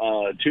some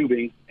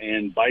tubing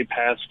and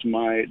bypassed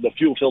the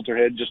fuel filter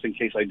head just in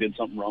case I did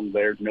something wrong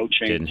there. No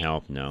change. Didn't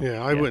help, no.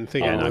 Yeah, I wouldn't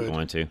think I would. I'm not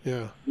going to.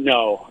 Yeah.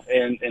 No,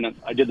 and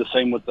I did the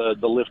same with the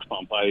lift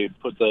pump. I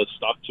put the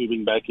stock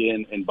tubing back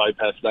in and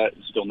bypassed that,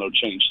 and still no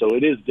change. So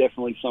it is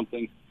definitely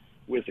something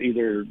with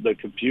either the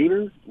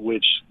computer,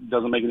 which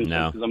doesn't make any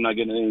sense because I'm not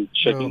getting any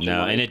checking.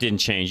 No, and it didn't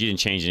change. You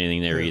didn't change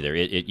anything there either.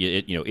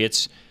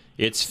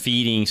 It's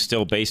feeding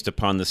still based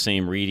upon the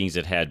same readings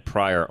it had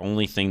prior.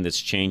 Only thing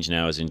that's changed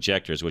now is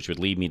injectors, which would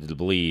lead me to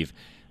believe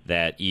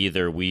that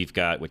either we've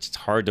got, which it's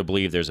hard to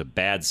believe there's a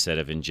bad set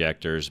of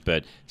injectors,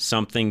 but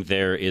something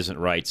there isn't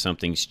right.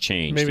 Something's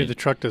changed. Maybe the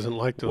truck doesn't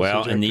like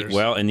those injectors.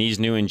 And these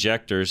new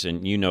injectors,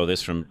 and you know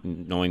this from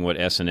knowing what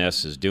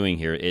S&S is doing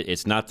here,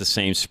 it's not the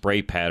same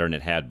spray pattern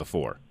it had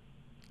before.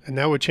 And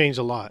that would change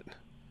a lot.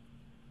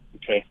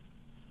 Okay.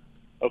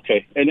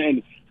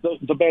 And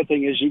the bad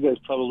thing is, you guys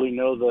probably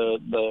know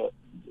the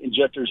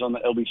injectors on the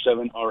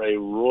LB7 are a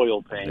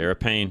royal pain. They're a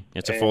pain.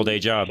 It's a full-day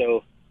job.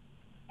 So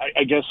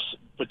I guess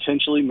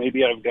potentially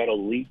maybe I've got a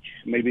leak.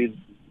 Maybe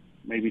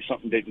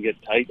something didn't get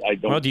tight. I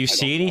don't. Well, do you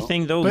see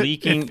anything though But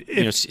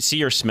leaking?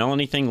 See or smell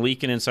anything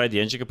leaking inside the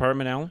engine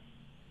compartment, Alan?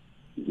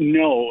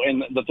 No,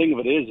 and the thing of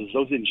it is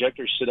those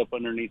injectors sit up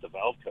underneath the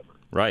valve cover.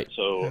 Right.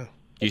 So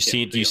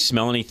do you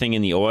smell anything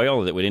in the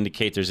oil that would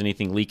indicate there's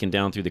anything leaking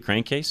down through the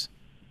crankcase?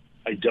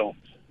 I don't.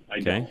 I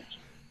don't.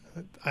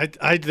 I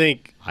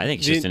think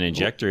it's just an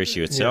injector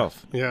issue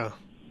itself. Yeah.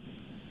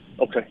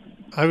 Okay.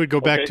 I would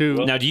go back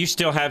to... Now, do you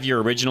still have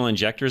your original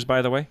injectors,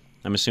 by the way?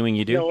 I'm assuming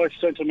you do? No, I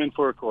sent them in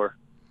for a core.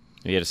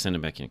 You had to send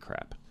them back in.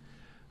 Crap.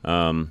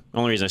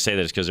 Only reason I say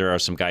that is because there are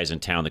some guys in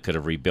town that could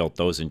have rebuilt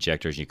those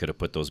injectors. You could have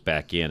put those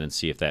back in and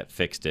see if that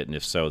fixed it. And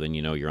if so, then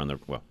you know you're on the...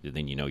 Well,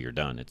 then you know you're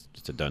done.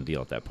 It's a done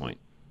deal at that point.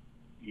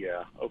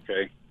 Yeah,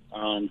 okay.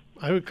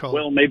 I would call...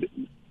 Well,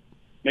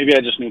 maybe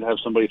I just need to have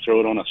somebody throw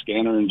it on a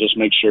scanner and just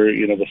make sure,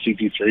 the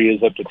CP3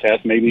 is up to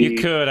test. Maybe you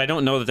could. I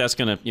don't know that that's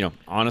going to,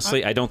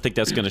 honestly, I don't think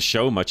that's going to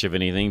show much of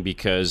anything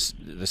because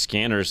the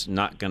scanner's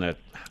not going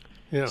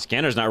to,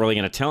 scanner's not really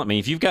going to tell it. I mean,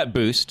 if you've got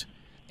boost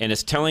and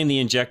it's telling the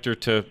injector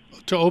to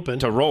open,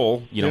 to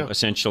roll,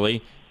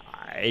 essentially,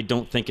 I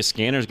don't think a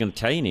scanner is going to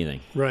tell you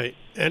anything. Right.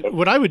 And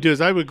what I would do is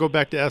I would go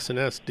back to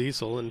S&S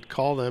Diesel and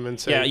call them and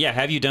say, yeah.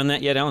 Have you done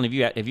that yet, Alan?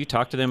 Have you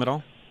talked to them at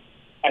all?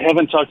 I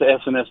haven't talked to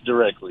S&S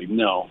directly,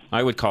 no.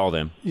 I would call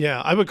them. Yeah,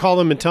 I would call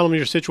them and tell them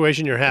your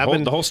situation you're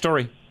having. The whole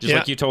story, just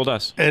like you told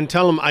us. And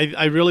tell them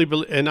I really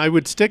believe, and I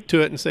would stick to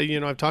it and say,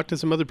 I've talked to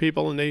some other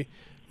people and they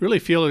really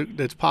feel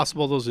that it's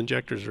possible those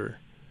injectors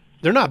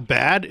they're not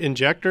bad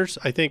injectors.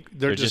 I think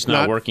they're just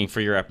not working for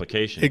your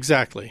application.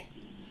 Exactly.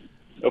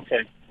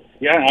 Okay.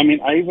 Yeah, I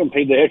mean, I even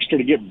paid the extra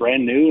to get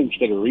brand new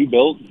instead of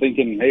rebuilt,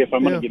 thinking, hey, if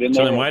I'm going to get in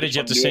there. So then why did you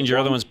have to send your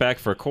other ones back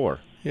for a core?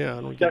 Yeah,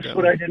 I don't get That's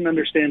what I didn't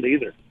understand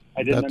either.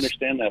 I didn't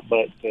understand that,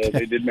 but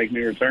they did make me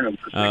return them.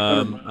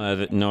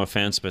 For no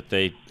offense, but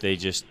they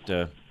just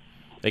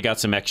they got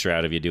some extra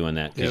out of you doing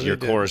that because your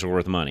cores are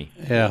worth money.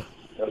 Yeah.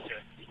 Okay.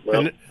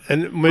 Well,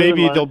 and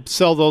maybe they'll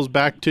sell those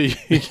back to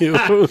you.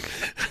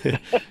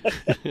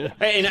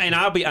 and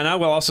I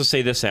will also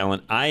say this,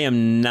 Alan. I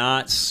am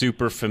not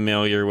super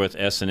familiar with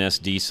S&S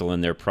Diesel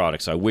and their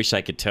products. I wish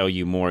I could tell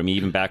you more. I mean,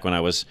 even back when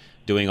I was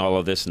doing all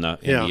of this in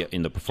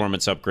the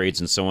performance upgrades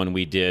and so on,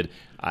 we did.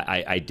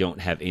 I don't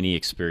have any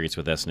experience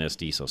with S&S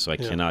Diesel, so I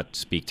cannot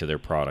speak to their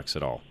products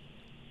at all.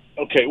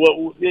 Okay,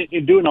 well,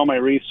 in doing all my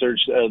research,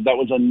 that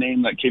was a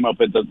name that came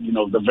up at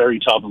the very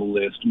top of the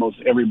list. Most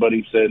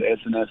everybody said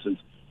S&S is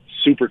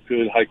super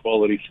good, high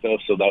quality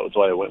stuff, so that was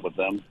why I went with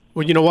them.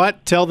 Well, you know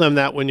what? Tell them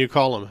that when you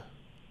call them.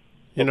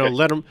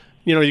 Let them.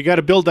 You got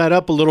to build that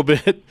up a little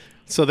bit.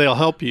 So they'll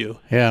help you.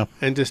 Yeah.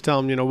 And just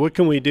tell them, what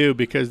can we do?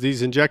 Because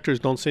these injectors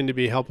don't seem to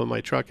be helping my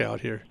truck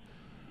out here.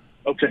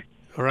 Okay.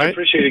 All right. I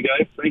appreciate it,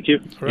 guys. Thank you.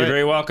 You're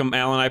very welcome,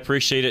 Alan. I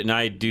appreciate it, and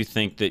I do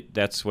think that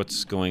that's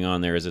what's going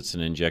on there is it's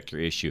an injector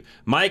issue.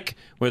 Mike,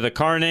 with a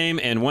car name,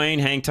 and Wayne,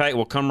 hang tight.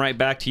 We'll come right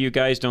back to you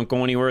guys. Don't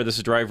go anywhere. This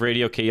is Drive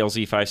Radio,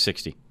 KLZ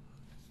 560.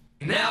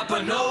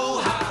 Napa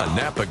know-how. A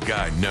Napa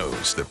guy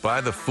knows that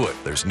by the foot,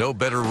 there's no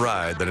better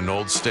ride than an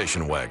old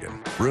station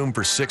wagon. Room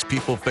for 6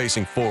 people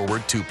facing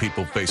forward, 2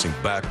 people facing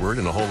backward,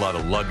 and a whole lot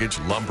of luggage,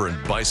 lumber,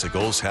 and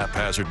bicycles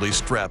haphazardly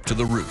strapped to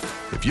the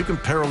roof. If you can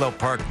parallel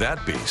park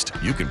that beast,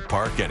 you can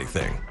park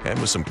anything. And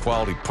with some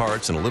quality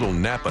parts and a little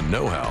Napa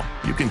know-how,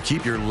 you can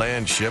keep your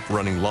land ship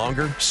running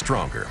longer,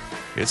 stronger.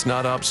 It's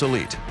not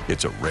obsolete.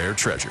 It's a rare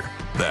treasure.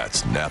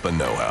 That's Napa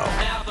know-how.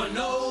 Napa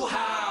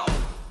know-how.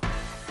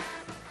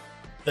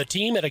 The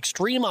team at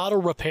Extreme Auto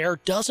Repair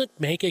doesn't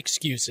make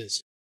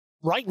excuses.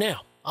 Right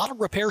now, auto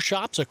repair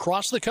shops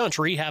across the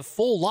country have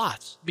full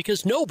lots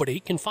because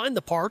nobody can find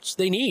the parts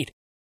they need.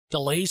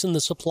 Delays in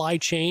the supply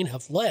chain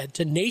have led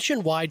to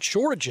nationwide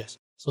shortages,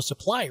 so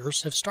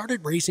suppliers have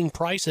started raising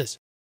prices.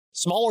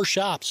 Smaller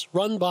shops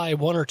run by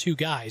 1 or 2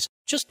 guys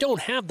just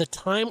don't have the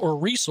time or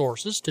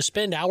resources to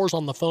spend hours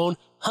on the phone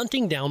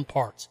hunting down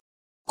parts.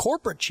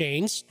 Corporate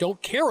chains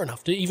don't care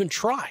enough to even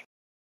try.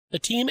 The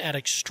team at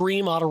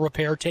Extreme Auto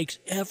Repair takes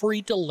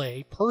every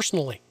delay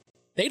personally.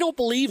 They don't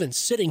believe in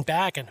sitting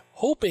back and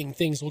hoping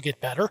things will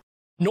get better,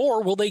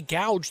 nor will they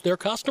gouge their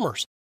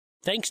customers.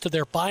 Thanks to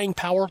their buying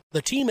power,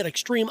 the team at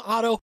Extreme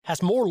Auto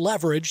has more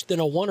leverage than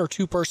a 1 or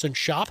 2 person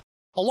shop,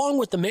 along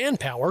with the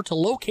manpower to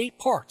locate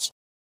parts.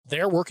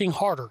 They're working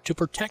harder to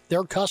protect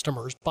their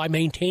customers by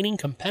maintaining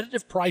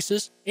competitive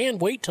prices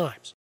and wait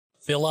times.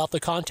 Fill out the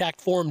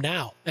contact form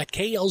now at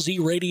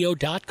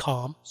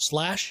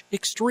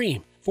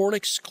klzradio.com/extreme. for an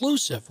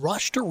exclusive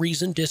Rush to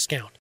Reason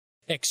discount.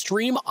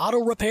 Extreme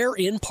Auto Repair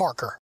in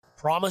Parker.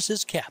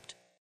 Promises kept.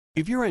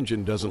 If your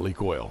engine doesn't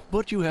leak oil,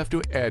 but you have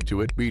to add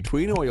to it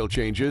between oil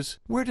changes,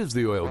 where does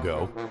the oil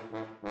go?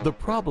 The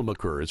problem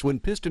occurs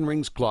when piston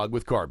rings clog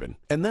with carbon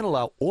and then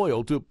allow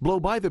oil to blow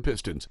by the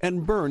pistons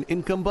and burn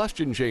in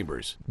combustion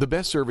chambers. The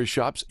best service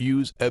shops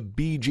use a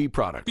BG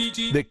product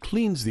that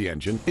cleans the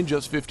engine in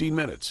just 15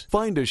 minutes.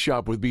 Find a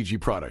shop with BG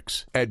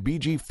products at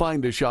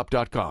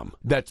bgfindashop.com.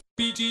 That's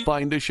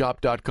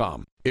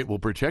bgfindashop.com. It will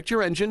protect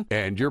your engine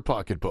and your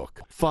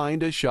pocketbook.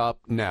 Find a shop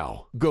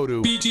now. Go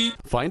to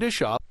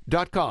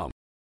bgfindashop.com.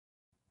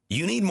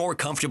 You need more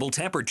comfortable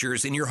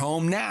temperatures in your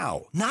home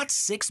now, not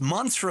 6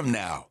 months from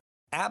now.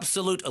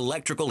 Absolute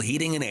Electrical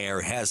Heating and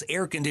Air has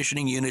air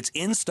conditioning units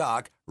in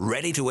stock,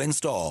 ready to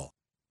install.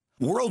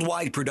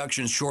 Worldwide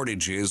production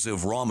shortages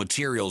of raw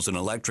materials and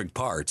electric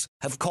parts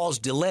have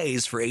caused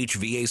delays for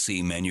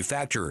HVAC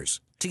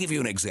manufacturers. To give you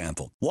an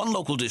example, one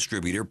local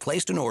distributor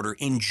placed an order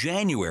in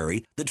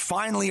January that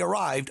finally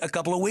arrived a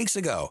couple of weeks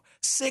ago,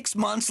 6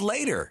 months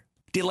later.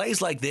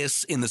 Delays like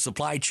this in the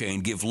supply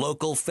chain give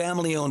local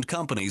family-owned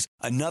companies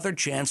another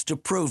chance to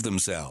prove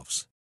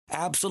themselves.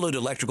 Absolute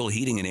Electrical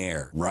Heating and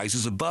Air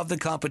rises above the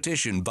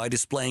competition by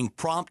displaying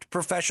prompt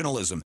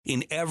professionalism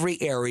in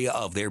every area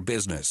of their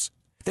business.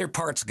 Their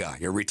parts guy,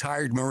 a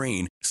retired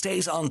Marine,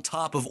 stays on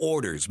top of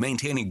orders,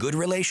 maintaining good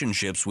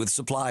relationships with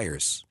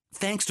suppliers.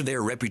 Thanks to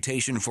their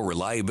reputation for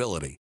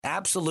reliability,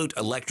 Absolute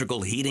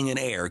Electrical Heating and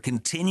Air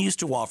continues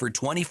to offer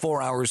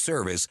 24-hour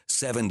service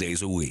 7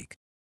 days a week.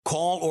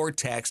 Call or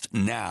text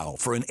now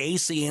for an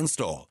AC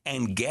install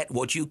and get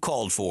what you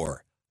called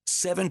for.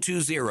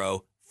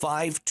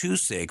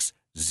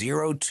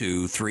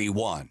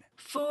 720-526-0231.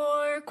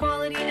 For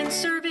quality and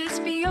service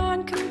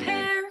beyond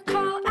compare,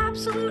 call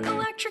Absolute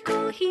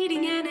Electrical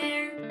Heating and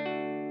Air.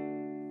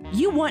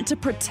 You want to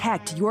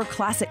protect your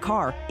classic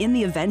car in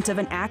the event of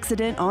an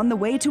accident on the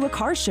way to a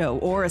car show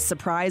or a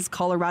surprise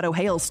Colorado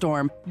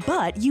hailstorm,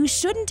 but you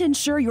shouldn't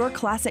insure your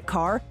classic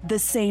car the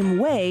same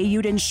way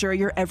you'd insure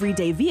your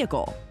everyday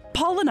vehicle.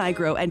 Paul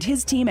Lenigro and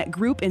his team at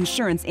Group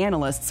Insurance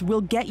Analysts will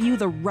get you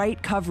the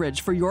right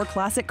coverage for your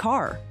classic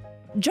car.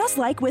 Just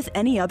like with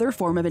any other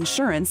form of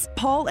insurance,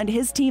 Paul and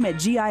his team at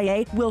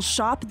GIA will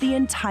shop the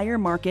entire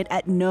market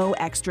at no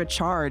extra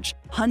charge,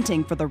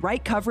 hunting for the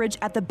right coverage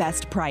at the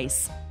best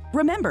price.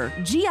 Remember,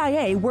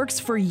 GIA works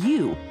for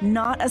you,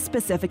 not a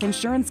specific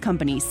insurance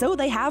company, so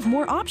they have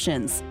more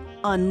options.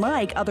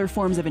 Unlike other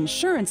forms of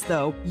insurance,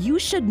 though, you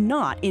should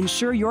not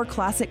insure your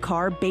classic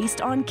car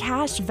based on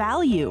cash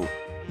value.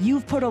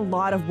 You've put a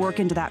lot of work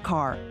into that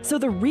car, so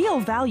the real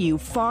value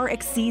far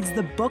exceeds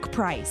the book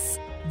price.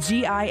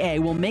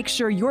 GIA will make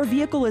sure your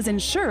vehicle is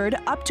insured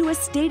up to a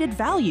stated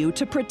value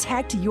to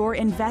protect your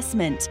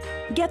investment.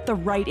 Get the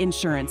right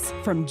insurance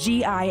from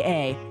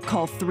GIA.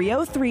 Call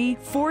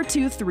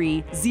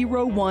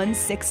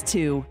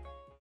 303-423-0162.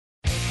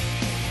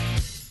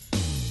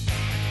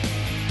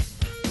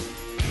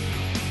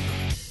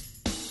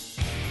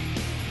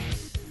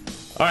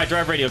 All right,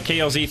 Drive Radio,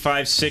 KLZ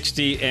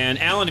 560. And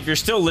Alan, if you're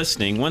still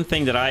listening, one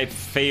thing that I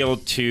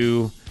failed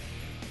to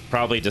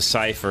probably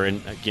decipher.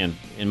 And again,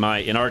 in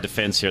our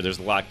defense here, there's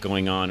a lot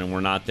going on, and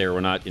we're not there. We're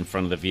not in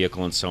front of the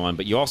vehicle and so on.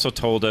 But you also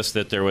told us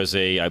that there was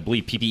I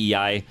believe,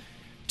 PPEI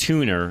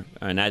tuner,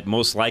 and that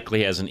most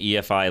likely has an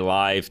EFI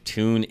Live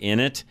tune in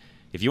it.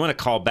 If you want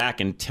to call back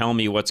and tell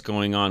me what's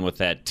going on with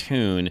that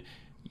tune,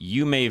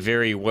 you may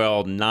very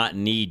well not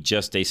need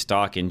just a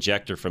stock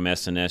injector from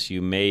S&S.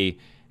 You may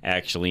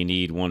actually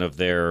need one of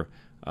their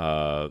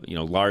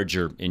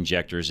larger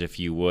injectors, if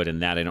you would,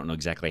 and that I don't know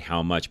exactly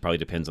how much. Probably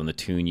depends on the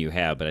tune you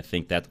have, but I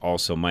think that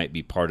also might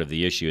be part of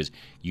the issue is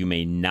you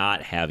may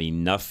not have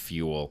enough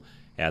fuel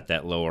at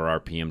that lower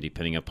RPM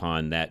depending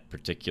upon that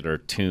particular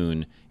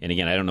tune. And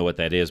again, I don't know what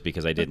that is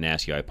because I didn't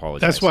ask you. I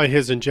apologize. That's why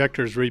his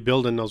injectors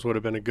rebuilding those would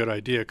have been a good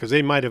idea because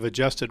they might have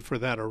adjusted for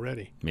that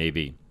already.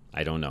 Maybe.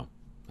 I don't know.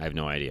 I have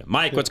no idea.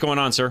 Mike, what's going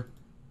on, sir?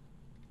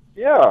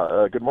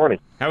 Yeah, good morning.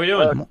 How are we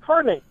doing?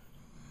 Car name.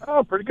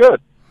 Oh, pretty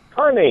good.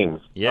 Car names.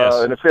 Yes.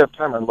 And if we have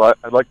time,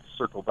 I'd like to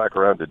circle back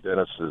around to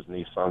Dennis's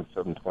Nissan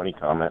 720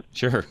 comment.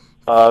 Sure.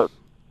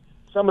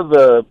 Some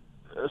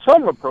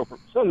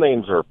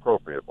names are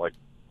appropriate, like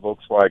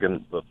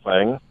Volkswagen the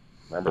Thing.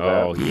 Remember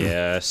that? Oh,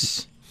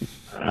 yes.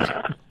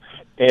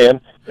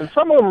 and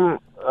some of them,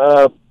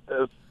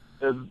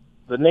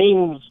 the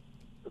names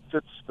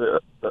fits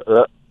the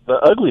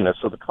ugliness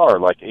of the car,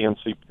 like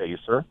AMC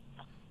Pacer.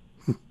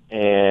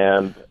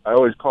 And I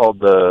always called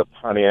the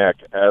Pontiac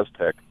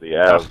Aztec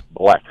the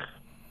Black.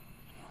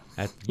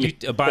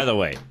 By the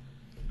way,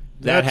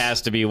 that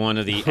has to be one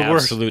of the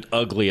absolute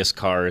ugliest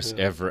cars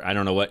ever. I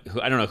don't know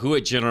who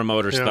at General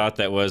Motors thought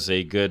that was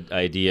a good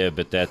idea,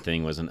 but that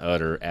thing was an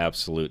utter,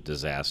 absolute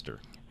disaster.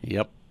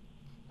 Yep.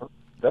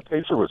 That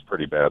Pacer was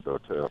pretty bad though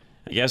too.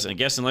 I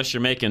guess unless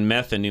you're making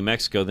meth in New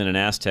Mexico, then an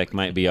Aztec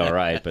might be all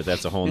right, but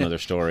that's a whole other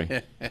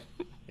story.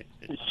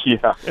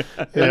 Yeah.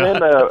 And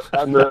then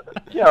on the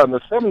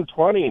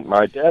 720,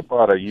 my dad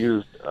bought a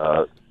used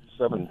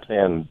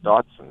 710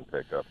 Datsun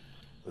pickup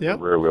with a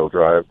rear-wheel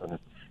drive, and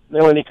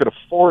then when he could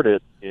afford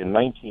it in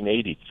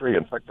 1983,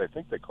 in fact, I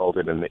think they called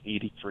it an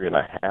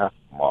 83.5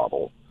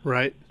 model.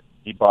 Right.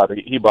 He bought a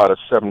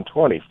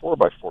 720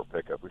 4x4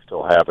 pickup. We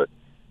still have it,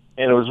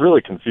 and it was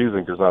really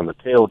confusing because on the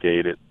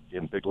tailgate,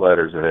 in big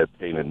letters, it had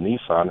painted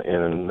Nissan,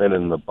 and then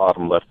in the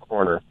bottom left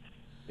corner,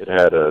 it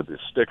had the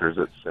stickers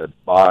that said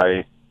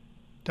 "Buy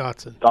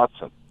Datsun."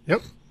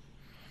 Yep.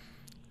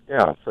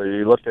 Yeah. So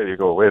you look at it, you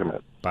go, wait a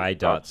minute. Buy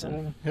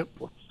Datsun. Yep.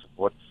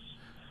 What's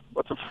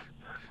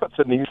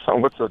a Nissan?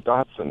 What's a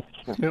Datsun?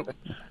 Yep.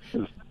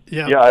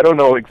 Yeah. I don't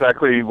know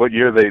exactly what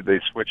year they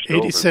switched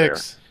 86.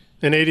 over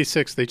there. In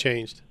 86, they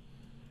changed.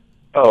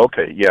 Oh,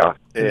 okay. Yeah.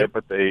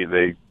 But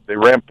they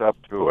ramped up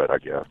to it, I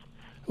guess.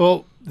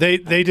 Well,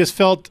 they just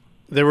felt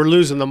they were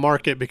losing the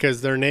market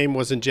because their name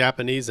wasn't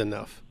Japanese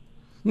enough.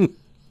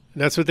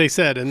 That's what they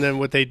said. And then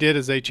what they did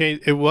is they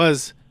changed. It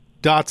was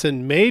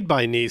Datsun made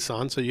by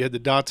Nissan. So you had the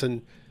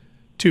Datsun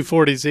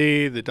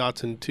 240Z, the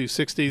Datsun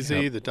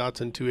 260Z, the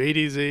Datsun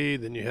 280Z.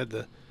 Then you had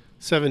the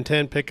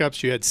 710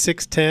 pickups. You had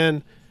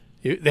 610.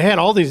 They had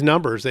all these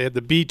numbers. They had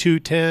the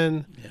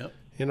B210. Yep.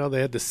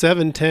 They had the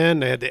 710.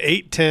 They had the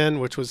 810,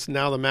 which was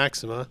now the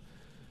Maxima.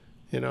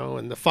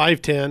 And the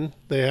 510,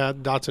 they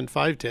had Datsun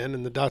 510.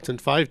 And the Datsun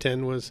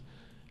 510 was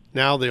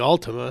now the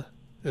Altima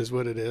is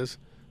what it is.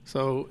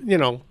 So,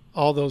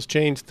 all those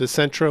changed. The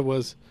Sentra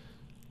was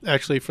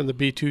actually from the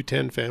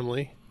B210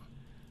 family.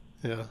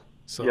 Yeah.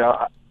 So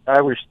yeah, I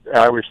wish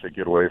they'd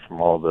get away from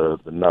all the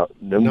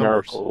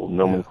numerical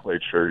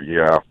nomenclature.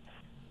 Yeah,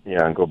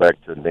 and go back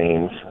to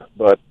names.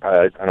 But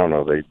I don't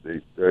know.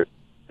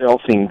 They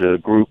all seem to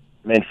group.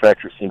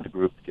 Manufacturers seem to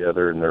group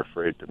together, and they're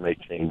afraid to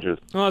make changes.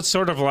 Well, it's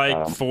sort of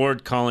like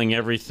Ford calling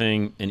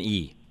everything an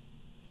E.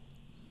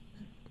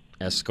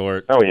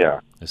 Escort. Oh yeah.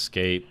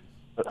 Escape.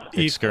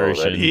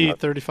 Excursion,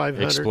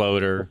 E3500,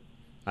 Exploder.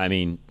 I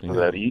mean,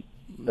 that E.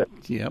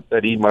 Yep.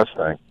 That E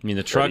Mustang. I mean,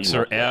 the trucks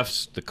are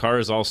Fs. The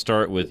cars all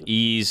start with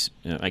E's.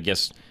 I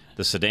guess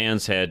the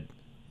sedans had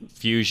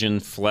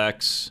Fusion,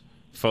 Flex,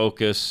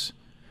 Focus.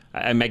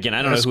 I don't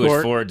know who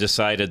at Ford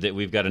decided that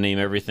we've got to name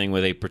everything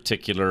with a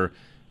particular,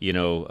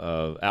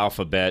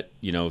 alphabet,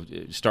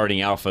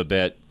 starting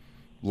alphabet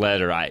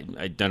letter. I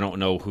don't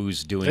know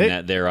who's doing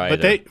that there either.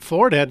 But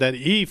Ford had that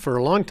E for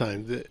a long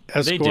time. The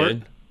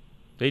Escort.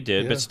 They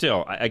did, but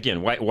still,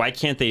 again, why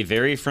can't they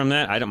vary from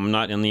that? I'm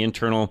not in the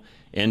internal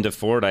end of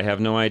Ford. I have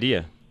no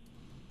idea.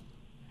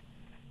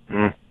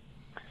 I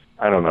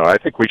don't know. I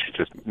think we should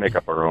just make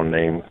up our own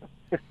names.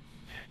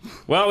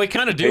 Well, we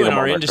kind of do in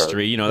our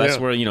industry. That's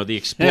where the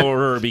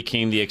Explorer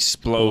became the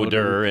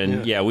Exploder,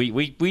 and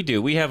we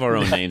do. We have our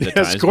own names at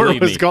times. Escort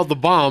was called the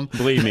Bomb.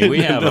 Believe me,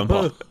 we have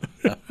them.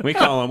 We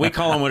call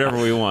them whatever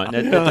we want.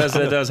 It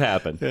does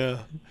happen. Yeah.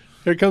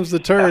 Here comes the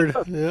turd.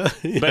 Yeah.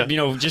 But,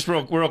 just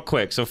real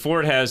quick. So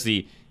Ford has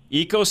the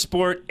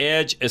EcoSport,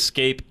 Edge,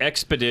 Escape,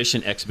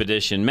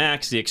 Expedition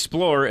Max, the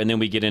Explorer, and then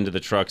we get into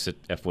the trucks at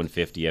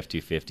F-150,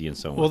 F-250, and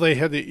so on. Well, they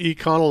had the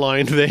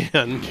Econoline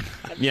van.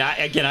 Yeah,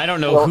 again, I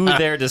don't know who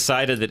there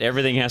decided that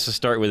everything has to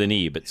start with an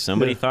E, but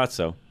somebody thought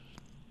so.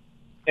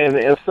 And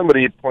as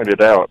somebody pointed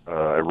out,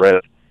 I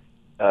read,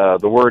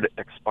 the word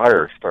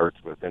expire starts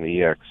with an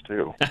EX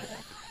too.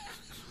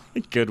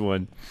 Good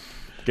one.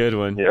 Good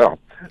one. Yeah.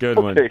 Good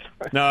one.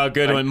 No,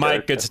 good one.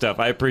 Mike, good stuff.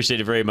 I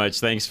appreciate it very much.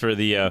 Thanks for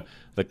the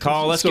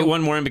call. Let's get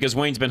one more in because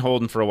Wayne's been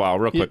holding for a while.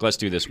 Real quick, let's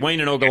do this. Wayne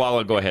in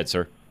Ogallala, go ahead,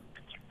 sir.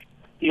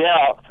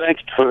 Yeah,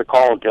 thanks for the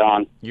call,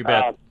 John. You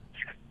bet.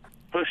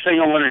 First thing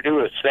I want to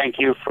do is thank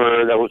you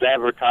for those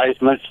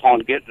advertisements on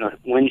getting a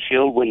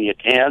windshield when you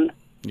can.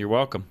 You're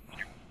welcome.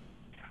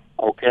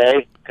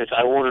 Okay, because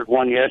I ordered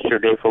one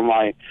yesterday for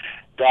my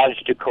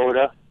Dodge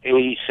Dakota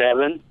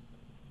 87.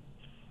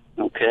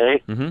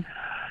 Okay. Mm-hmm.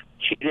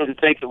 She didn't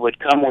think it would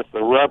come with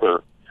the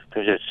rubber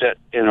because it's set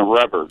in a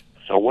rubber.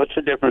 So what's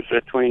the difference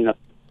between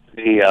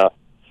the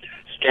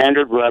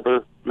standard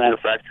rubber,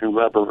 manufacturing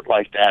rubber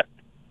like that,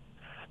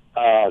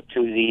 to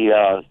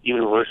the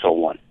universal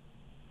one?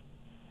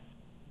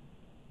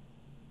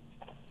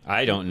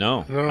 I don't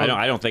know. No.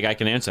 I don't think I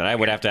can answer that. I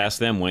would have to ask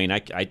them, Wayne.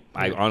 I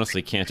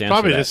honestly can't answer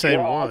Probably that. the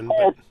same one.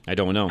 But I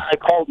don't know.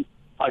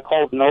 I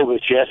called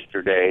Novus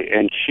yesterday,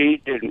 and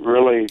she didn't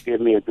really give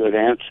me a good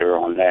answer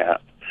on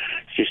that.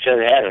 She said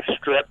it had a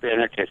strip in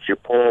it that you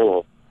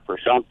pull for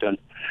something.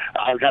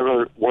 I've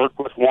never worked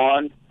with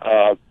one.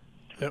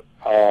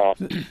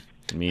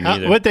 Me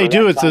neither. What they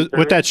do is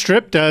what that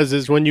strip does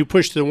is when you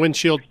push the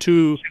windshield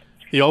to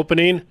the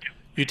opening,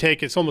 you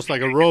take it's almost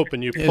like a rope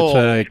and you pull. It's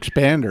an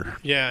expander.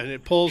 Yeah, and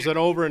it pulls it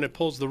over and it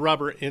pulls the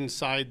rubber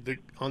inside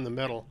on the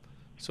metal,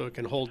 so it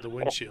can hold the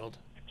windshield.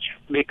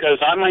 Because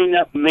I may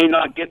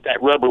not get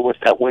that rubber with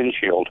that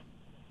windshield.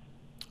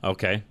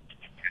 Okay.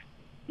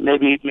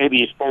 Maybe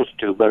you're supposed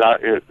to, but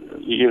at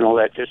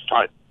this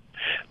time,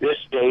 this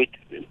date,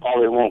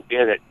 probably won't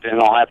get it. Then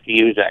I'll have to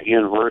use that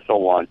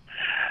universal one.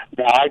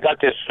 Now I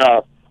got this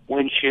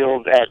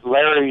windshield at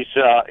Larry's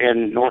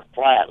in North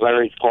Platte,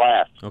 Larry's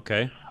Glass.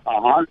 Okay.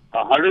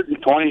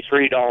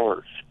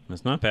 $123.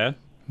 That's not bad.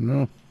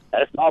 No.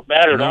 That's not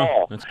bad at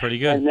all. That's pretty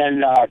good. And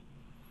then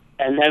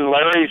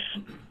Larry's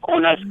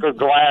Cornhusker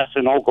Glass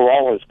in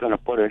Ogallala is going to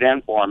put it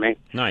in for me.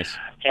 Nice.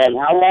 And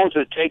how long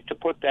does it take to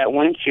put that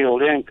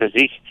windshield in? Because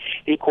he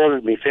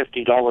quoted me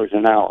 $50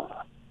 an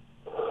hour.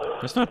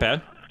 That's not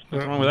bad.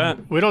 What's wrong with that?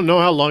 We don't know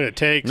how long it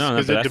takes No,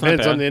 because that's it not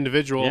depends bad. on the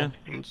individual. Yeah.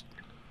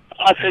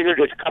 I figured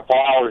it's a couple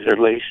hours at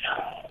least.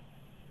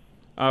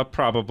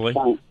 Probably.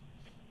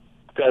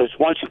 Because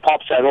once he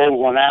pops that old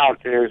one out,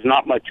 there's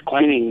not much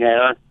cleaning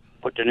there.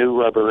 Put the new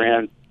rubber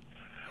in.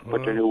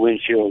 Put the new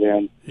windshield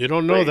in. You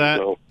don't know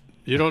that.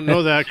 You don't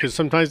know that because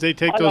sometimes they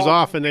take those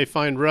off and they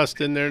find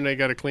rust in there and they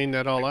got to clean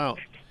that all out.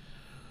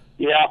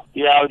 Yeah,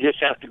 I'll just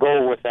have to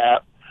go with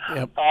that.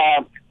 Yep.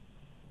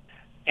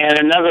 And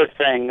another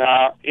thing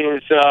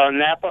is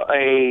Napa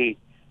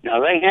now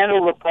they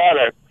handle the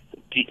product,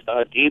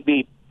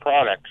 DB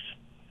products.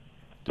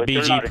 But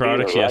they're not BG a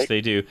products, dealer, yes, right? they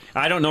do.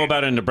 I don't know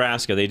about it in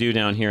Nebraska. They do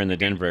down here in the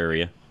Denver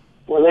area.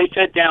 Well, they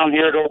said down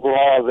here at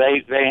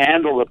Ogallala they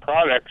handle the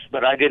products,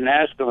 but I didn't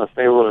ask them if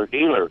they were a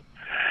dealer.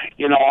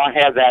 I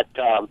have that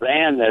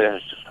van that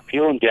is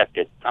fuel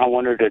injected. I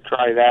wanted to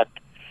try that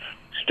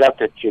stuff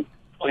that you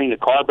clean the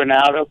carbon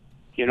out of,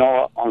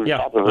 on the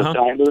top of the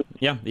cylinder.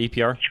 Yeah, the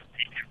EPR.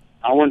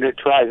 I wanted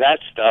to try that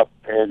stuff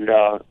and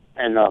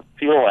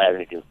fuel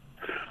additive,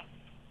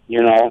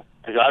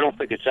 because I don't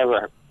think it's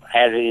ever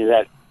had any of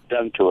that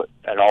done to it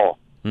at all.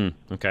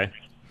 Okay.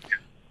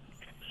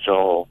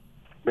 So,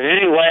 but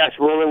anyway, I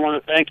really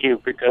want to thank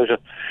you because,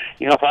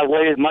 if I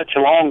waited much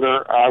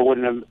longer, I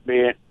wouldn't have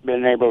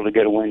been able to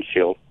get a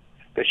windshield.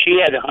 Because she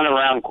had to hunt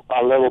around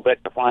a little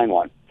bit to find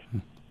one.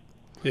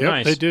 Yeah,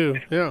 Nice. they do.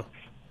 Yeah.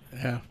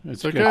 Yeah,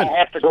 it's So good. good.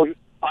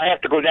 I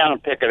have to go down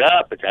and pick it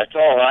up, but that's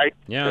all right.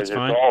 Yeah, that's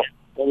 'cause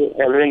fine.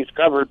 Everything's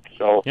covered.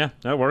 So Yeah,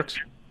 that works.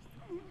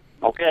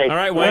 okay. All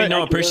right, Wayne.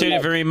 No, appreciate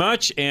it very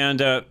much. And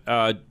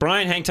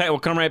Brian, hang tight. We'll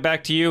come right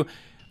back to you.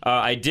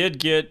 I did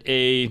get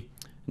a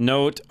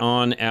note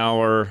on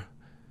our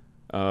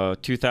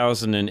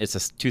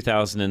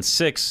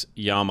 2006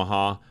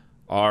 Yamaha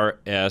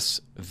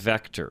RS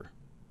Vector.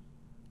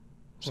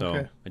 So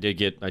Okay. I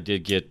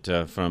did get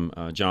from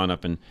John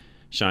up in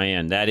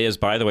Cheyenne. That is,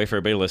 by the way, for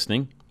everybody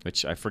listening,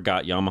 which I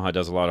forgot, Yamaha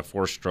does a lot of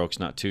 4-strokes,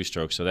 not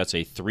 2-strokes. So that's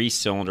a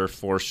 3-cylinder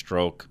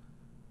 4-stroke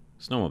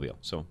snowmobile.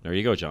 So there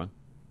you go, John.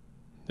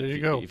 There you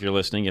go. If you're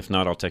listening, if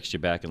not, I'll text you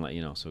back and let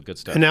you know. So good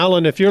stuff. And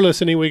Alan, if you're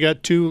listening, we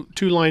got two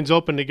lines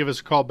open to give us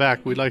a call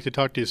back. We'd like to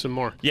talk to you some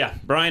more. Yeah,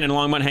 Brian and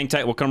Longmont, hang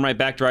tight. We'll come right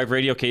back. Drive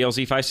Radio,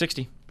 KLZ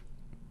 560.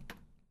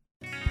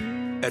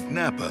 At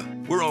Napa,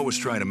 we're always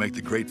trying to make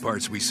the great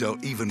parts we sell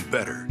even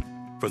better.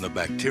 From the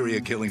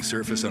bacteria-killing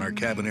surface on our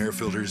cabin air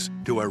filters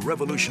to our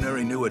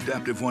revolutionary new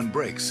Adaptive One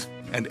brakes.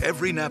 And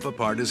every Napa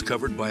part is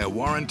covered by a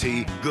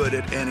warranty good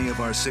at any of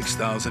our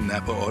 6,000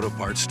 Napa Auto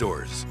Parts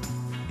stores.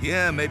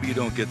 Yeah, maybe you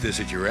don't get this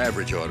at your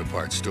average auto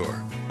parts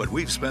store, but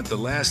we've spent the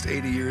last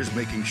 80 years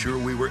making sure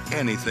we were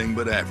anything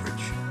but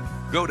average.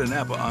 Go to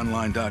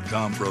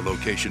NapaOnline.com for a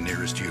location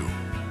nearest you.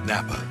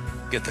 Napa,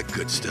 get the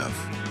good stuff.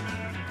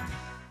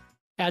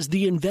 As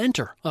the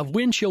inventor of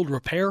windshield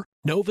repair,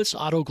 Novus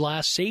Auto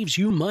Glass saves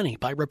you money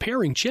by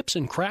repairing chips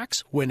and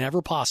cracks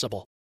whenever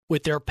possible.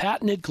 With their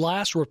patented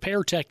glass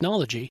repair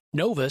technology,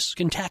 Novus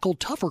can tackle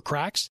tougher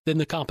cracks than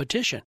the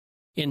competition.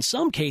 In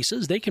some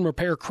cases, they can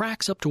repair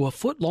cracks up to a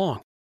foot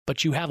long,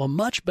 but you have a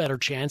much better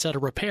chance at a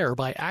repair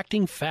by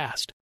acting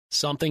fast.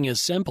 Something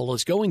as simple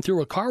as going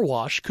through a car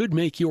wash could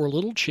make your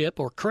little chip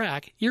or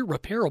crack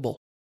irreparable.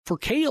 For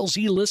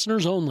KLZ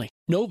listeners only,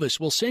 Novus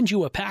will send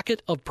you a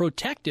packet of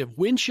protective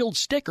windshield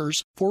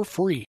stickers for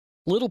free.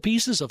 Little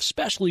pieces of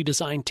specially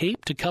designed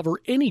tape to cover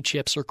any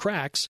chips or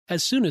cracks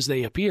as soon as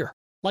they appear,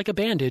 like a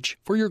bandage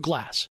for your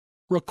glass.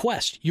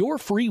 Request your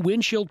free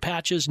windshield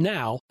patches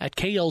now at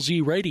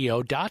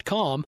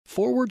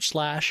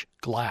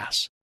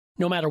klzradio.com/glass.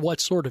 No matter what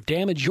sort of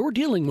damage you're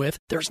dealing with,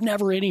 there's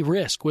never any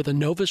risk with a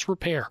Novus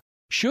repair.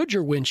 Should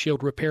your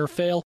windshield repair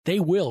fail, they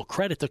will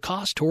credit the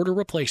cost toward a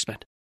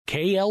replacement.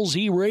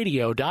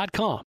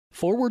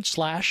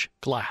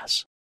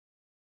 klzradio.com/glass.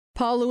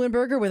 Paul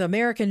Leuenberger with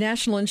American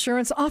National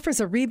Insurance offers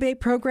a rebate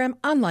program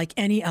unlike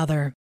any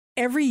other.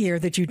 Every year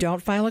that you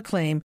don't file a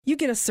claim, you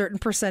get a certain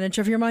percentage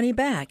of your money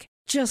back.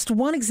 Just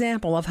one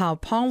example of how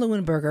Paul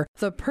Leuenberger,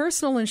 the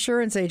personal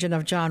insurance agent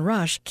of John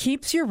Rush,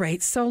 keeps your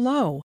rates so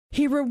low.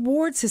 He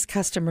rewards his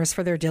customers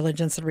for their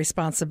diligence and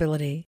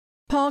responsibility.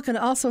 Paul can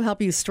also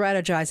help you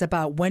strategize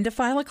about when to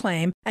file a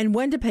claim and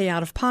when to pay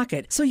out of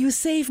pocket so you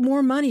save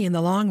more money in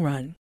the long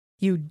run.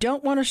 You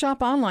don't want to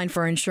shop online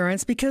for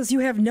insurance because you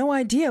have no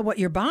idea what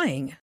you're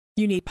buying.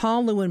 You need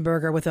Paul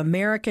Leuenberger with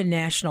American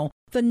National,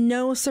 the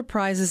no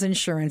surprises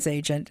insurance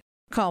agent.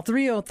 Call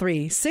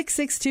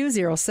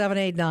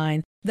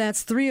 303-662-0789.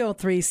 That's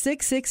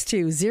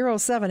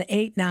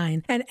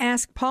 303-662-0789 and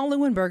ask Paul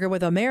Leuenberger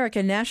with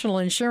American National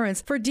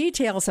Insurance for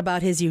details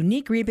about his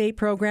unique rebate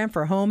program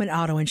for home and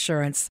auto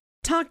insurance.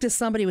 Talk to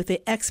somebody with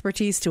the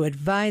expertise to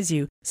advise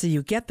you so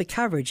you get the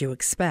coverage you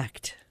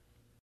expect.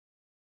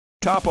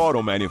 Top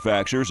auto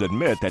manufacturers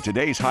admit that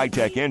today's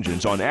high-tech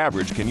engines on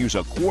average can use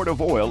a quart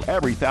of oil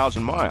every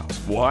 1,000 miles.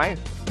 Why?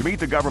 To meet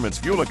the government's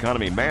fuel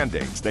economy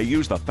mandates, they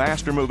use the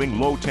faster-moving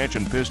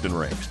low-tension piston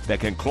rings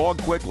that can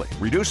clog quickly,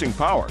 reducing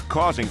power,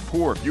 causing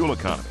poor fuel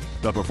economy.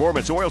 The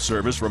Performance Oil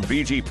Service from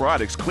BG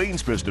Products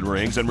cleans piston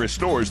rings and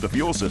restores the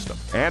fuel system.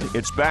 And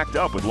it's backed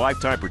up with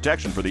lifetime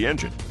protection for the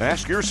engine.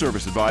 Ask your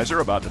service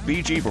advisor about the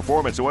BG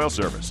Performance Oil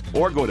Service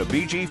or go to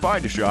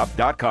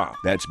bgfindashop.com.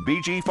 That's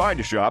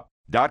bgfindashop.com.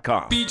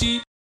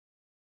 BG.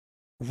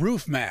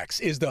 RoofMax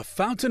is the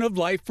fountain of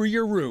life for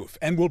your roof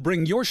and will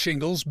bring your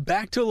shingles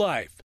back to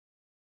life.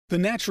 The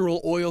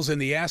natural oils in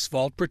the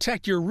asphalt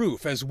protect your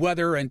roof as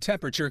weather and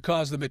temperature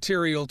cause the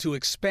material to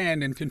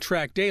expand and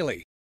contract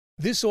daily.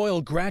 This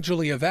oil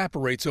gradually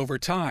evaporates over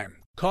time,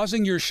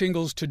 causing your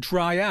shingles to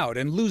dry out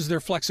and lose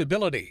their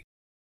flexibility.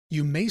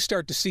 You may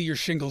start to see your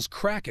shingles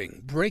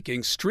cracking,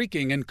 breaking,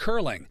 streaking, and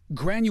curling.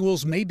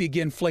 Granules may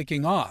begin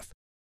flaking off.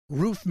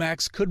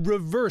 RoofMax could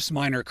reverse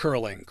minor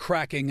curling,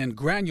 cracking, and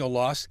granule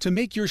loss to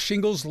make your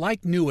shingles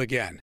like new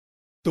again.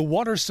 The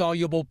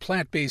water-soluble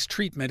plant-based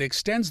treatment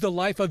extends the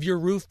life of your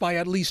roof by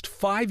at least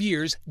 5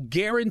 years,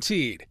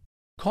 guaranteed.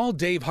 Call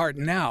Dave Hart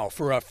now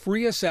for a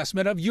free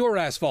assessment of your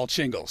asphalt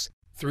shingles.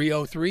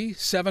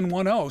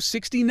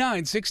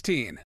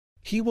 303-710-6916.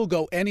 He will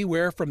go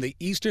anywhere from the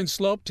eastern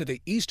slope to the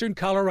eastern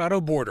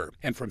Colorado border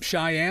and from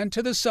Cheyenne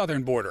to the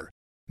southern border.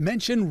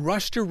 Mention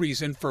Rush to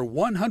Reason for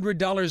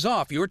 $100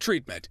 off your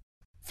treatment.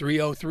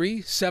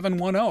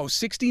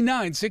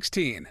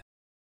 303-710-6916.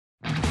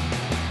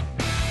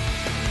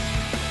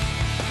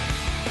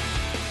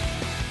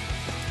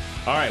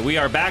 All right, we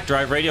are back.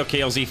 Drive Radio,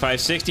 KLZ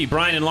 560.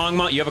 Brian in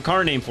Longmont, you have a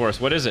car name for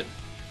us. What is it?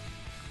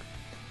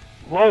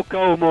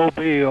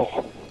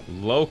 Locomobile.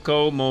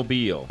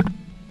 Locomobile.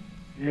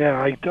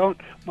 Yeah, I don't.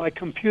 My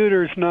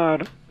computer's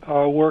not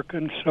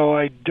working,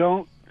 so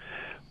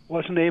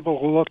wasn't able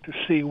to look to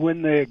see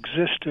when they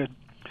existed.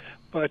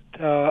 But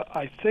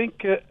I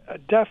think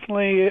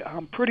definitely,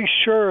 I'm pretty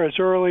sure as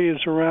early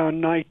as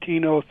around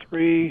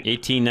 1903.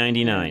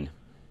 1899.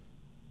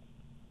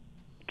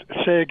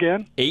 Say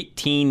again?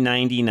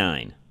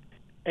 1899.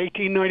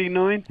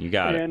 1899? You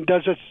got it. And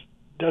does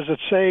it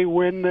say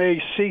when they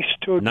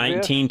ceased to exist?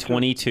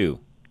 1922.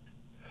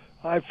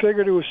 I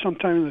figured it was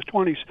sometime in the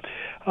 20s.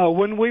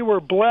 When we were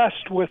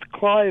blessed with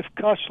Clive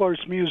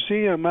Cussler's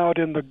museum out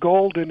in the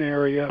Golden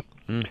area,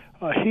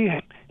 he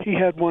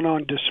had one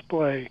on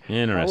display.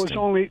 Interesting.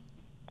 I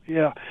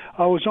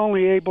was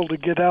only able to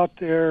get out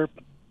there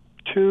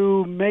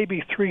 2,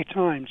 maybe 3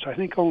 times. I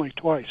think only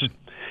twice.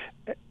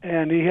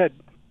 And he had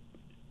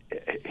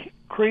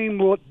creme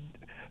de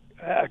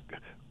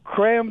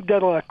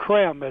la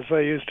creme, as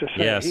they used to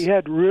say. Yes. He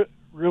had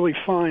really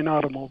fine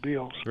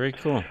automobiles. Very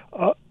cool.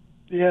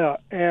 Yeah,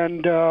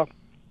 and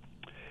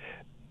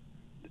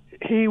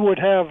he would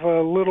have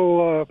a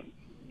little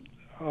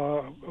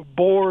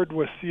board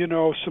with,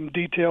 some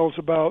details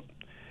about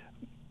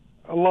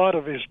a lot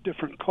of his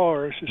different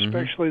cars,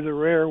 especially the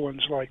rare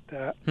ones like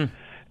that.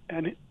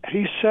 And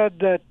he said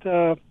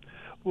that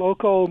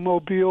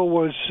Locomobile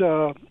was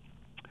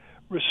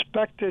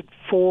respected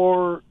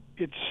for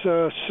its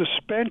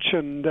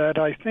suspension, that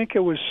I think it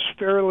was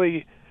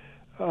fairly,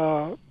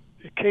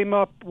 it came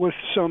up with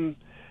some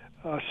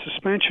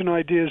suspension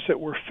ideas that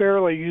were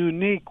fairly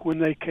unique when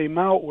they came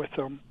out with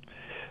them.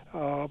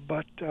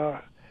 But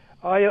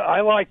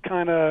I like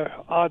kind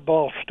of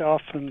oddball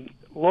stuff, and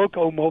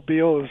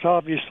Locomobile is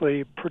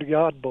obviously pretty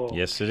oddball.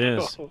 Yes, it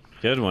is. So,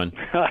 Good one.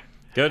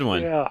 Good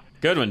one. Yeah.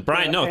 Good one.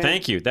 Brian, no, And-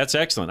 thank you. That's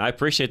excellent. I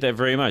appreciate that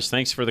very much.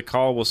 Thanks for the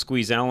call. We'll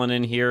squeeze Alan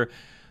in here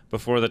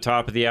before the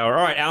top of the hour.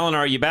 All right, Alan,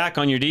 are you back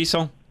on your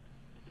diesel?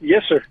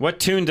 Yes, sir. What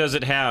tune does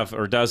it have,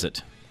 or does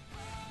it?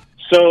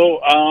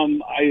 So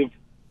I've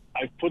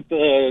put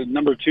the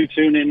number 2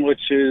 tune in,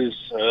 which is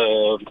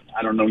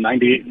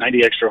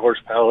 90 extra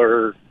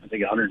horsepower. I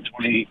think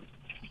 120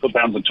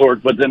 foot-pounds of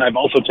torque. But then I've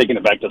also taken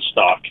it back to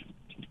stock.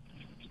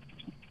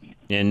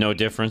 And no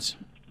difference?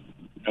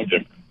 No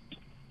difference.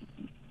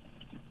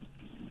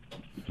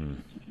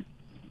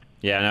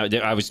 Yeah, no,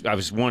 I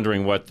was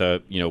wondering what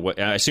what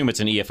I assume it's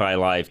an EFI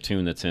Live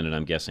tune that's in it.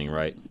 I'm guessing,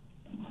 right?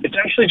 It's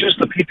actually just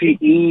the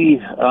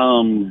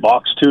PPE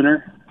box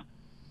tuner.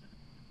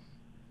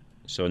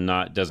 So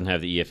doesn't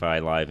have the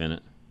EFI Live in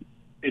it.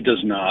 It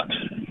does not.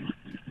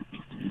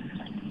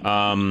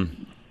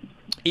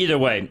 Either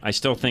way, I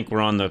still think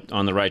we're on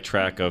the right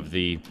track of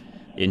the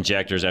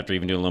injectors after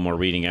even doing a little more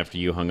reading after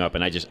you hung up.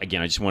 And I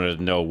just wanted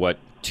to know what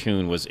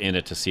tune was in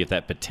it to see if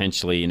that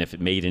potentially, and if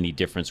it made any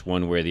difference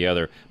one way or the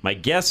other. My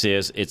guess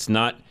is it's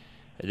not.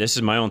 This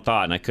is my own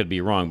thought, and I could be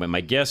wrong, but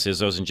my guess is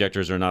those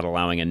injectors are not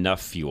allowing enough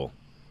fuel.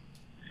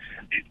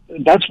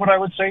 That's what I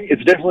would say.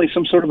 It's definitely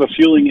some sort of a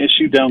fueling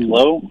issue down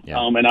low.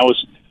 Yeah.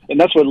 And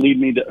that's what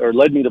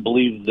led me to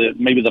believe that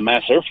maybe the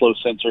mass airflow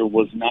sensor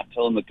was not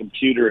telling the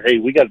computer, hey,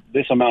 we got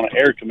this amount of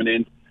air coming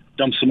in,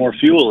 dump some more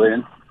fuel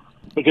in.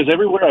 Because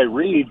everywhere I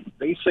read,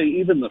 they say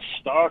even the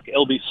stock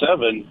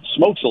LB7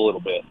 smokes a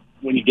little bit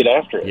when you get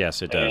after it.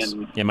 Yes, it does.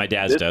 And Yeah, my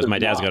dad's does. My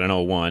dad's not. got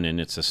an 01,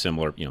 and it's a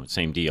similar,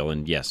 same deal.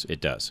 And yes,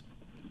 it does.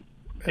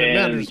 It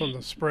matters on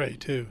the spray,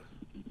 too.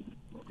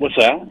 What's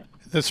that?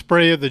 The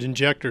spray of the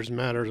injectors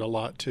matters a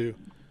lot, too.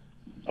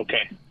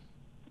 Okay.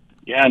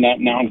 Yeah,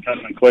 now I'm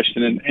kind of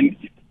questioning. And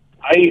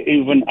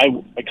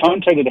I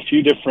contacted a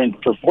few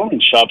different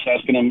performance shops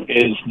asking them,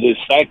 is the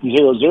Stack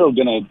 00 going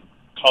to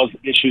cause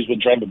issues with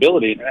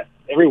drivability? And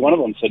every one of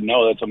them said,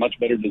 no, that's a much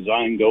better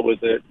design. Go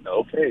with it.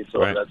 Okay, so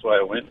Right. that's why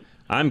I went.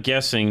 I'm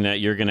guessing that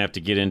you're going to have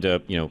to get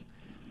into,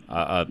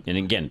 and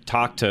again,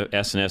 talk to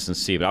S&S and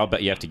see, but I'll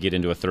bet you have to get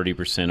into a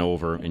 30%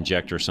 over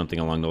injector or something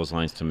along those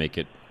lines to make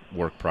it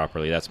work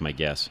properly. That's my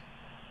guess.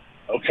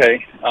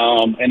 Okay.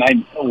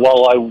 And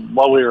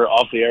while we were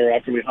off the air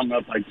after we hung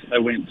up, I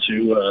went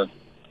to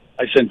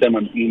I sent them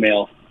an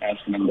email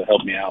asking them to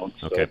help me out.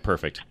 So Okay,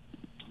 perfect.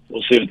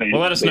 we'll see what they.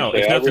 Well, let us they know. say.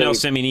 If I nothing really- else,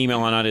 send me an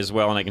email on it as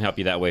well, and I can help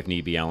you that way if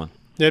need be, Alan.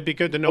 It'd be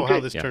good to know Okay. how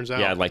this turns out.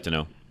 Yeah, I'd like to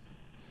know.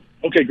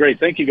 Okay, great.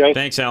 Thank you, guys.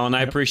 Thanks, Alan.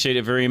 I appreciate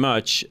it very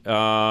much.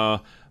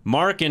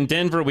 Mark in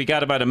Denver, we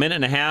got about a minute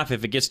and a half.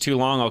 If it gets too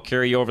long, I'll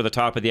carry you over the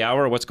top of the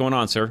hour. What's going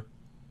on, sir?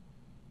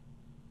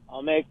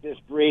 I'll make this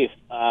brief.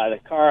 The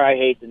car I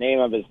hate the name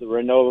of is the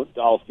Renault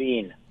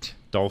Dauphine.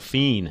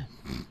 Dauphine.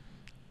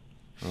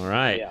 All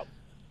right. Yeah.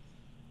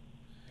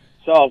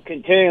 So,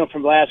 continuing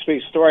from last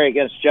week's story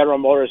against General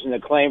Motors and the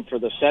claim for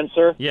the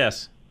sensor,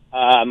 Yes.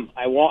 I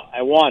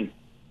won.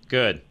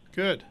 Good.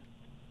 Good.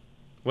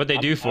 What'd they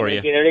do for I'm you?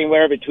 gonna get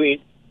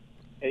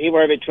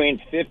anywhere between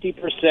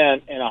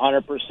 50% and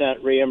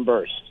 100%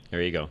 reimbursed.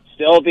 There you go.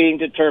 Still being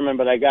determined,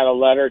 but I got a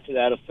letter to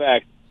that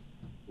effect,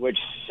 which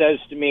says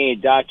to me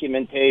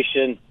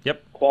documentation,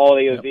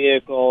 quality of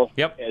vehicle,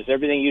 as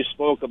everything you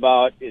spoke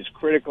about is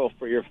critical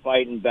for your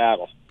fight and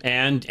battle.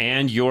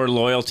 And your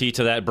loyalty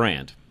to that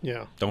brand.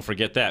 Yeah. Don't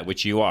forget that,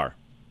 which you are.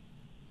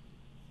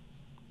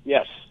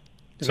 Yes.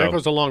 That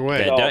goes a long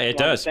way. It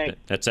does.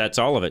 That's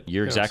all of it.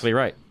 You're exactly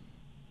right.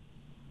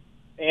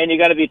 And you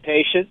got to be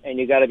patient, and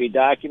you got to be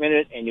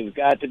documented, and you've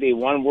got to be,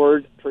 one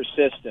word,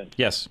 persistent.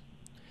 Yes.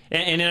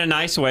 And in a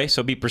nice way.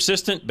 So be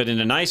persistent, but in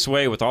a nice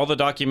way with all the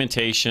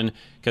documentation.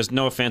 Because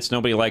no offense,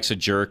 nobody likes a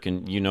jerk,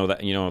 and you know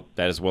that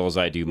as well as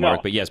I do, Mark.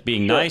 No. But yes,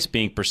 being nice,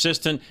 being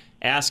persistent,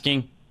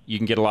 asking, you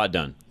can get a lot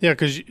done. Yeah,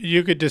 because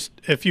you could just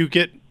if you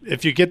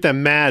get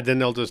them mad, then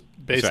they'll just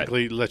That's right.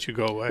 basically let you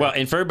go away. Well,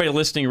 and for everybody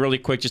listening, really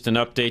quick, just an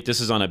update. This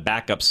is on a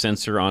backup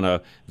sensor on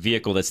a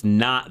vehicle that's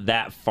not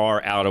that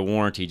far out of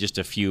warranty, just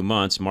a few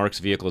months. Mark's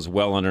vehicle is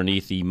well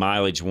underneath the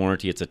mileage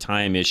warranty. It's a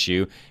time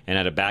issue, and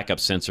had a backup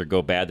sensor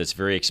go bad that's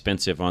very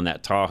expensive on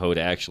that Tahoe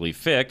to actually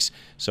fix.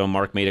 So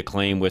Mark made a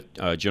claim with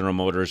General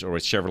Motors or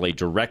with Chevrolet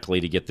directly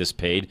to get this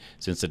paid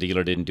since the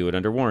dealer didn't do it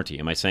under warranty.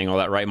 Am I saying all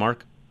that right,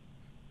 Mark?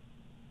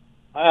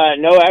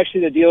 No,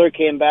 actually, the dealer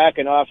came back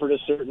and offered a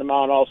certain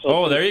amount also.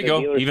 Oh, there you The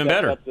go. dealer Even stepped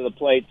better. Up to the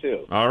plate,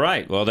 too. All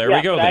right. Well, there Yeah,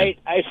 we go but then.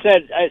 I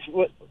said,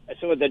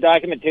 so with the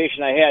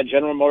documentation I had,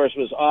 General Motors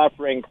was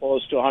offering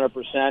close to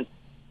 100%.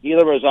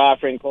 Dealer was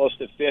offering close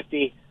to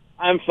 50.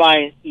 I'm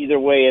fine either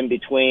way in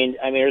between.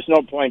 I mean, there's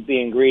no point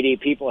being greedy.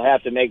 People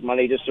have to make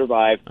money to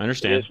survive. I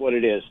understand. It is what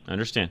it is. I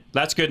understand.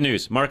 That's good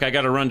news. Mark, I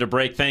got to run to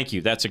break. Thank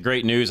you. That's a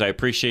great news. I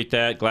appreciate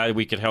that. Glad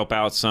we could help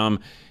out some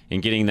in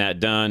getting that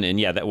done. And,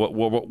 yeah,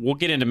 we'll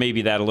get into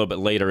maybe that a little bit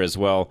later as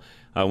well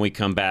when we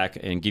come back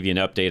and give you an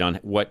update on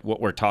what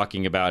we're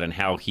talking about and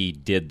how he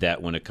did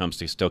that when it comes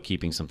to still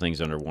keeping some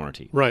things under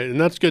warranty. Right, and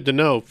that's good to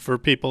know for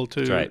people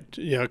to, that's right.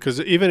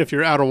 Because even if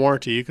you're out of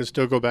warranty, you can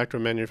still go back to a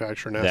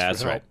manufacturer and ask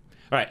That's for help. right.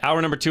 All right,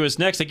 hour number 2 is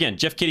next. Again,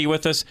 Jeff Kitty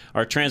with us,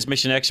 our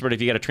transmission expert.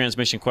 If you got a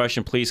transmission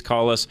question, please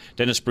call us.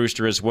 Dennis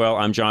Brewster as well.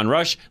 I'm John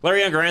Rush.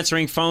 Larry Younger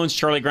answering phones.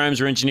 Charlie Grimes,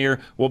 our engineer.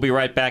 We'll be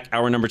right back.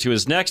 Hour number 2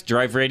 is next.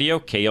 Drive Radio,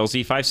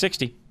 KLZ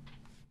 560.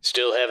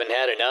 Still haven't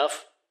had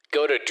enough?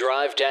 Go to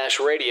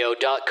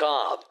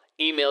drive-radio.com.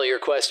 Email your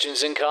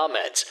questions and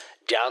comments.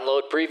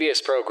 Download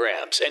previous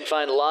programs and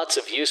find lots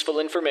of useful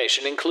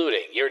information,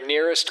 including your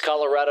nearest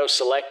Colorado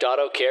Select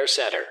Auto Care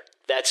Center.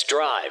 That's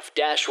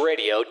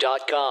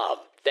drive-radio.com.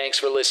 Thanks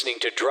for listening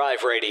to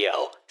Drive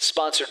Radio,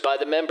 sponsored by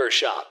the member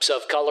shops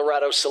of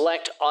Colorado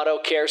Select Auto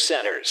Care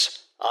Centers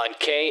on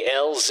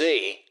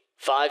KLZ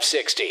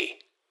 560.